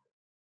for.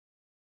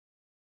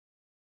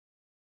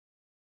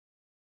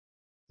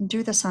 And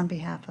do this on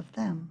behalf of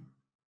them.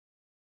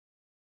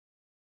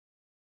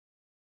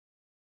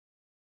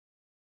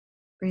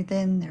 Breathe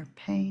in their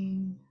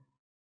pain.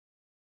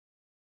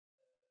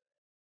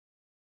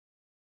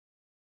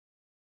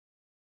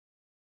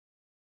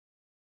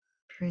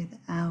 Breathe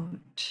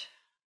out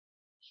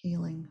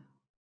healing.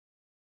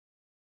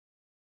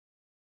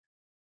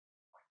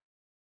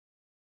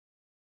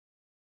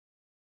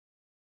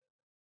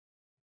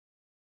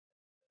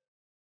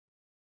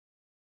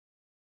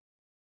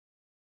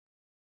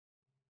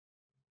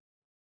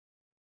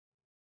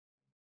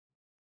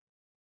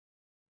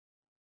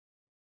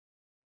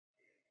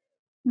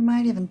 You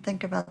might even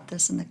think about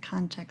this in the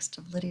context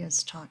of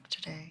Lydia's talk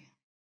today.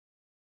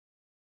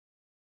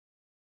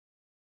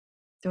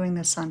 Doing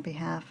this on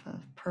behalf of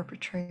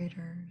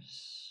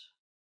perpetrators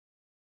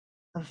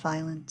of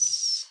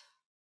violence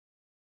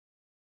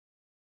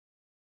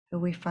who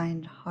we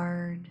find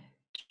hard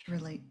to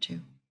relate to.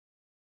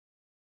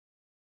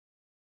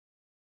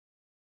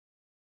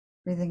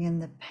 Breathing in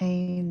the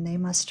pain they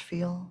must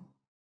feel.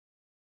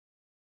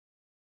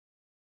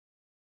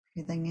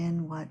 Breathing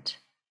in what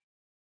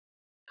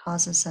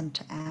causes them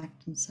to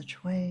act in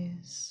such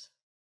ways.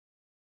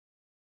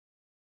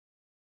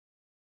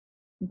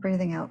 And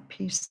breathing out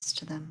peace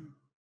to them,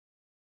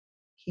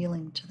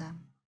 healing to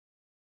them.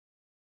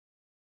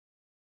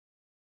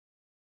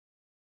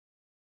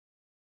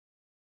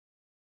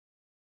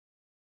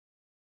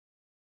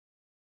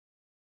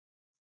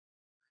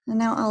 And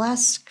now I'll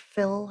ask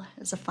Phil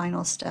as a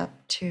final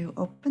step to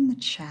open the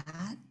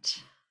chat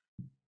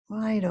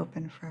wide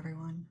open for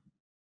everyone.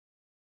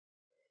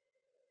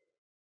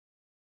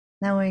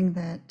 Knowing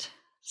that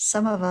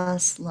some of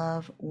us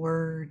love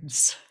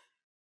words.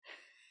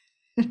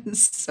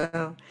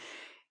 So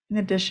in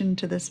addition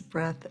to this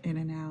breath in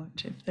and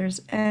out, if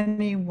there's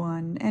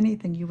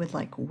anything you would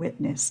like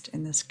witnessed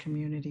in this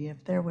community,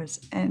 if there was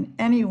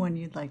anyone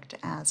you'd like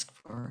to ask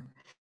for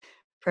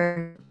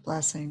prayer,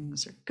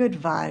 blessings, or good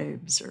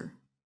vibes, or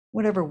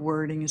whatever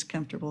wording is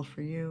comfortable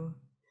for you,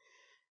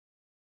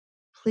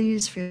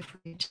 please feel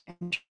free to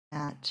enter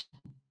that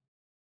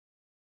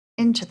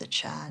into the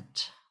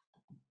chat.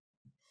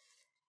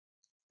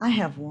 I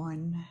have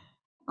one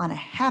on a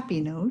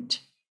happy note,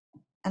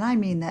 and I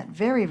mean that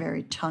very,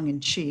 very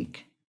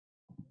tongue-in-cheek.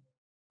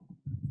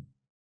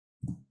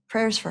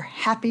 Prayers for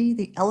Happy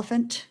the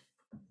elephant,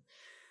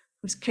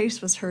 whose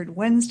case was heard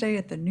Wednesday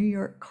at the New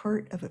York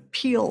Court of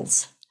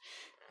Appeals.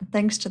 And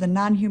thanks to the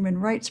Non-Human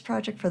Rights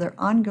Project for their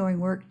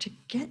ongoing work to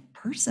get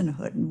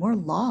personhood and more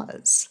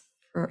laws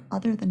for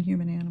other than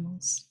human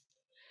animals.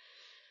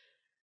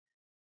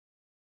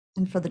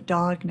 And for the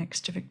dog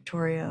next to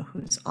Victoria,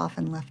 who's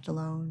often left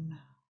alone.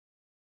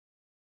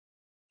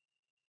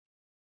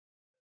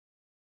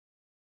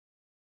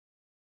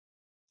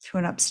 To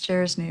an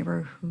upstairs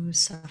neighbor who's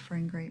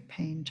suffering great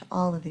pain. To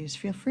all of these,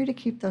 feel free to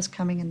keep those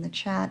coming in the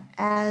chat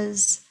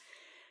as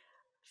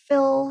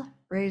Phil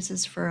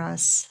raises for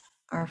us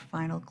our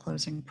final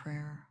closing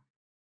prayer.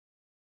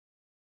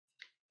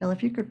 Phil,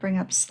 if you could bring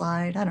up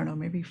slide, I don't know,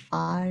 maybe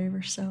 5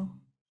 or so.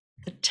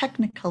 The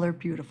Technicolor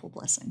Beautiful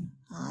Blessing.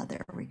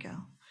 There we go.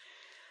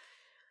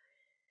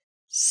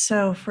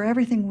 So for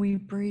everything we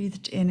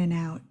breathed in and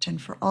out,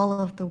 and for all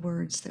of the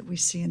words that we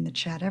see in the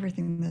chat,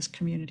 everything this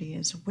community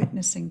is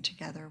witnessing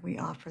together, we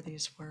offer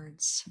these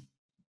words.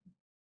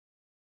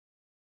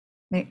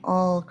 May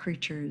all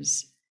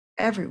creatures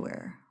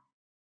everywhere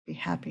be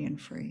happy and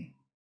free.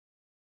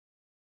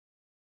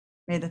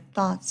 May the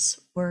thoughts,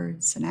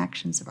 words, and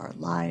actions of our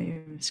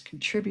lives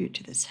contribute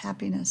to this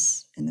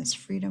happiness and this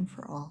freedom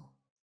for all.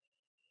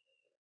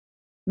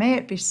 May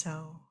it be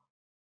so.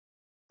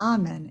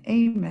 Amen,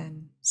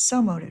 amen,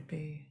 so mote it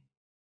be.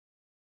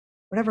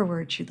 Whatever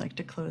words you'd like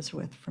to close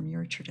with from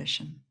your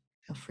tradition,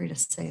 feel free to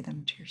say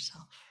them to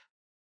yourself.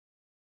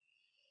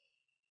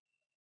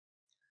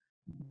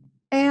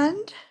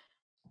 And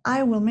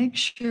I will make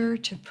sure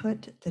to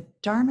put the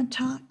Dharma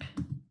talk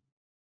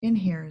in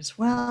here as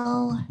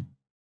well.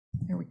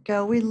 There we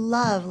go. We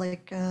love,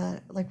 like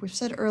we've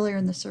said earlier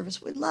in the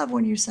service, we love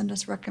when you send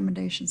us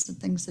recommendations and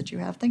things that you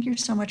have. Thank you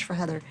so much for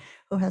Heather,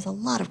 who has a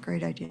lot of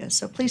great ideas.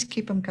 So please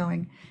keep them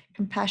going.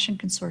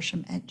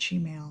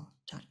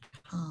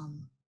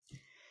 compassionconsortium@gmail.com.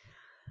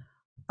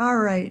 All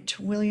right,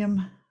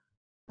 William,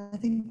 I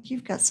think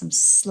you've got some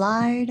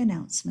slide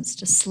announcements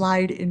to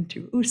slide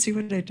into. Ooh, see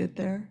what I did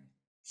there?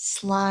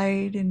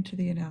 Slide into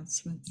the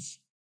announcements.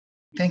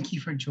 Thank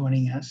you for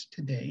joining us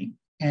today.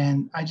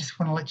 And I just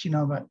want to let you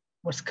know about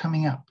what's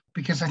coming up,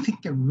 because I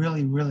think they're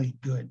really, really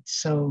good.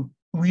 So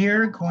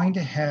we're going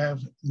to have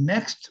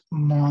next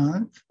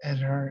month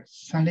at our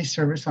Sunday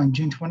service on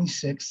June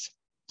 26th,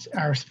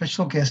 our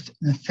special guest,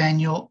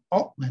 Nathaniel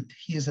Altman.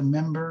 He is a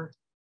member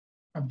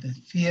of the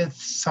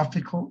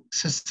Theosophical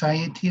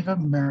Society of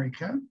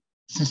America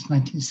since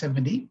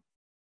 1970.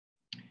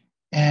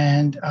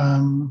 And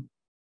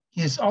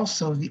he is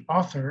also the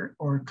author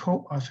or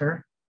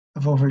co-author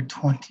of over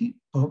 20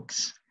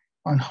 books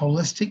on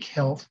holistic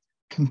health,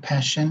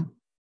 compassion,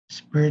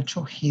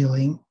 spiritual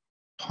healing,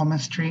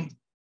 palmistry,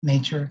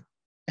 nature,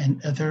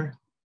 and other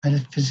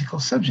metaphysical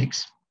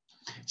subjects.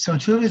 So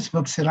 2 of his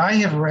books that I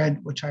have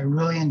read, which I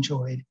really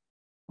enjoyed,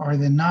 are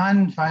The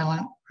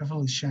Nonviolent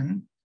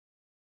Revolution,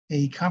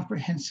 A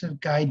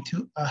Comprehensive Guide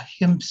to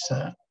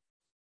Ahimsa,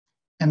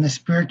 and The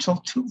Spiritual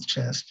Tool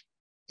Chest,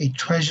 A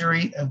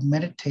Treasury of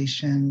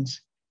Meditations,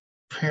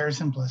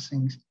 Prayers and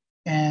Blessings,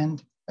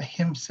 and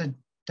Ahimsa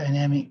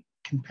Dynamic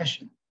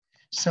Compassion.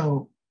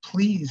 So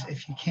please,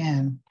 if you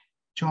can,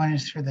 join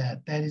us for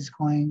that. That is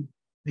going to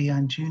be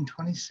on June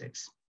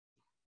 26th.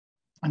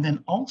 And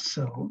then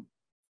also,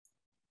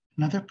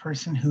 another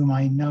person whom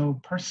I know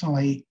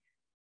personally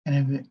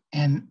and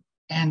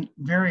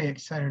very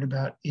excited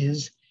about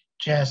is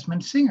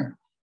Jasmine Singer.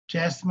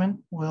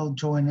 Jasmine will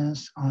join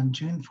us on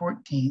June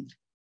 14th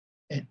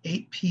at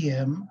 8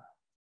 p.m.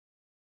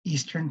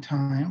 Eastern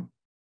Time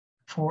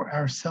for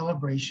our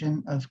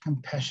celebration of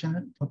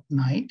Compassionate Book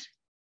Night.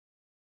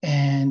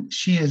 And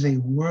she is a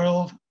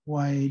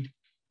worldwide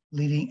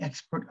leading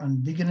expert on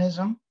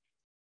veganism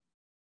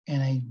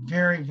and a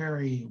very,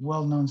 very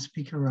well-known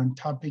speaker on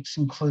topics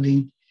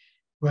including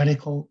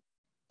radical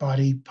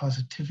body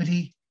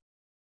positivity,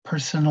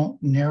 personal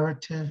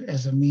narrative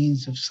as a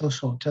means of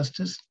social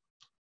justice,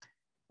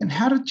 and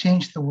how to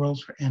change the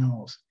world for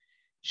animals.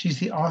 She's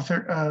the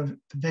author of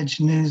the Veg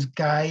News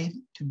Guide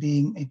to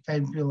Being a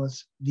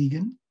Fabulous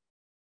Vegan,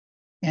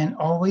 and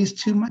Always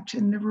Too Much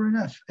and Never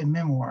Enough, a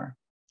memoir.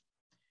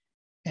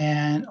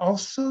 And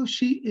also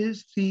she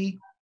is the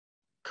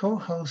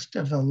co-host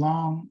of the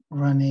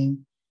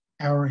long-running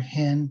Our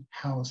Hen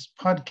House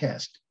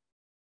podcast,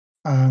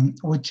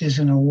 which is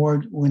an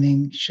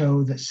award-winning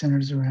show that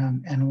centers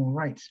around animal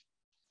rights.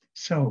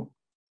 So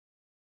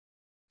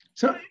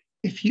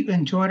if you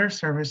enjoyed our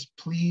service,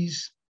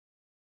 please,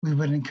 we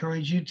would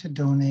encourage you to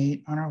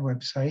donate on our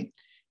website.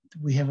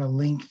 We have a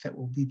link that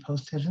will be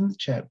posted in the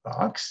chat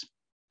box.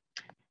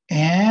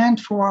 And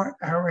for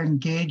our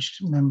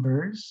engaged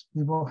members,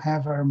 we will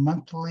have our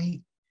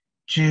monthly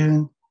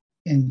June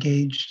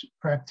Engaged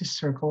Practice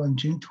Circle on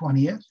June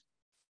 20th.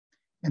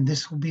 And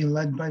this will be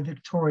led by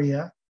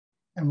Victoria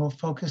and will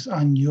focus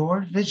on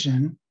your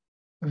vision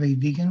of a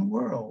vegan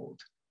world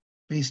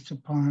based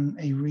upon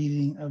a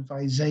reading of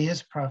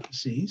Isaiah's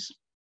prophecies.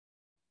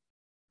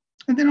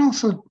 And then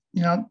also,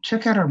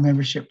 check out our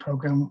membership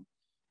program.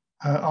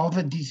 All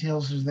the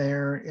details are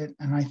there.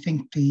 And I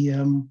think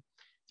the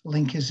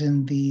link is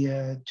in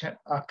the chat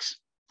box.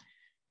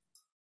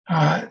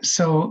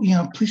 So,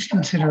 please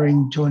consider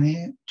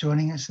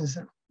joining us as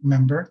a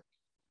member.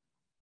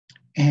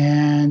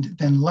 And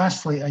then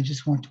lastly, I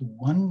just want to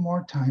one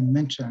more time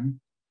mention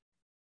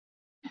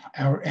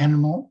our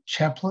animal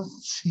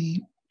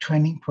chaplaincy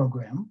training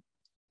program.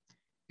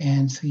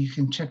 And so you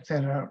can check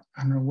that out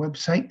on our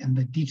website, and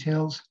the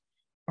details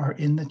are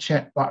in the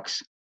chat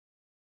box.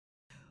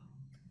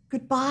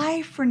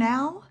 Goodbye for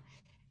now,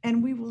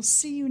 and we will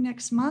see you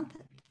next month.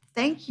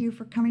 Thank you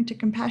for coming to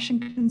Compassion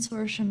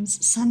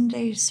Consortium's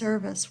Sunday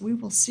service. We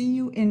will see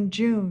you in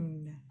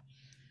June.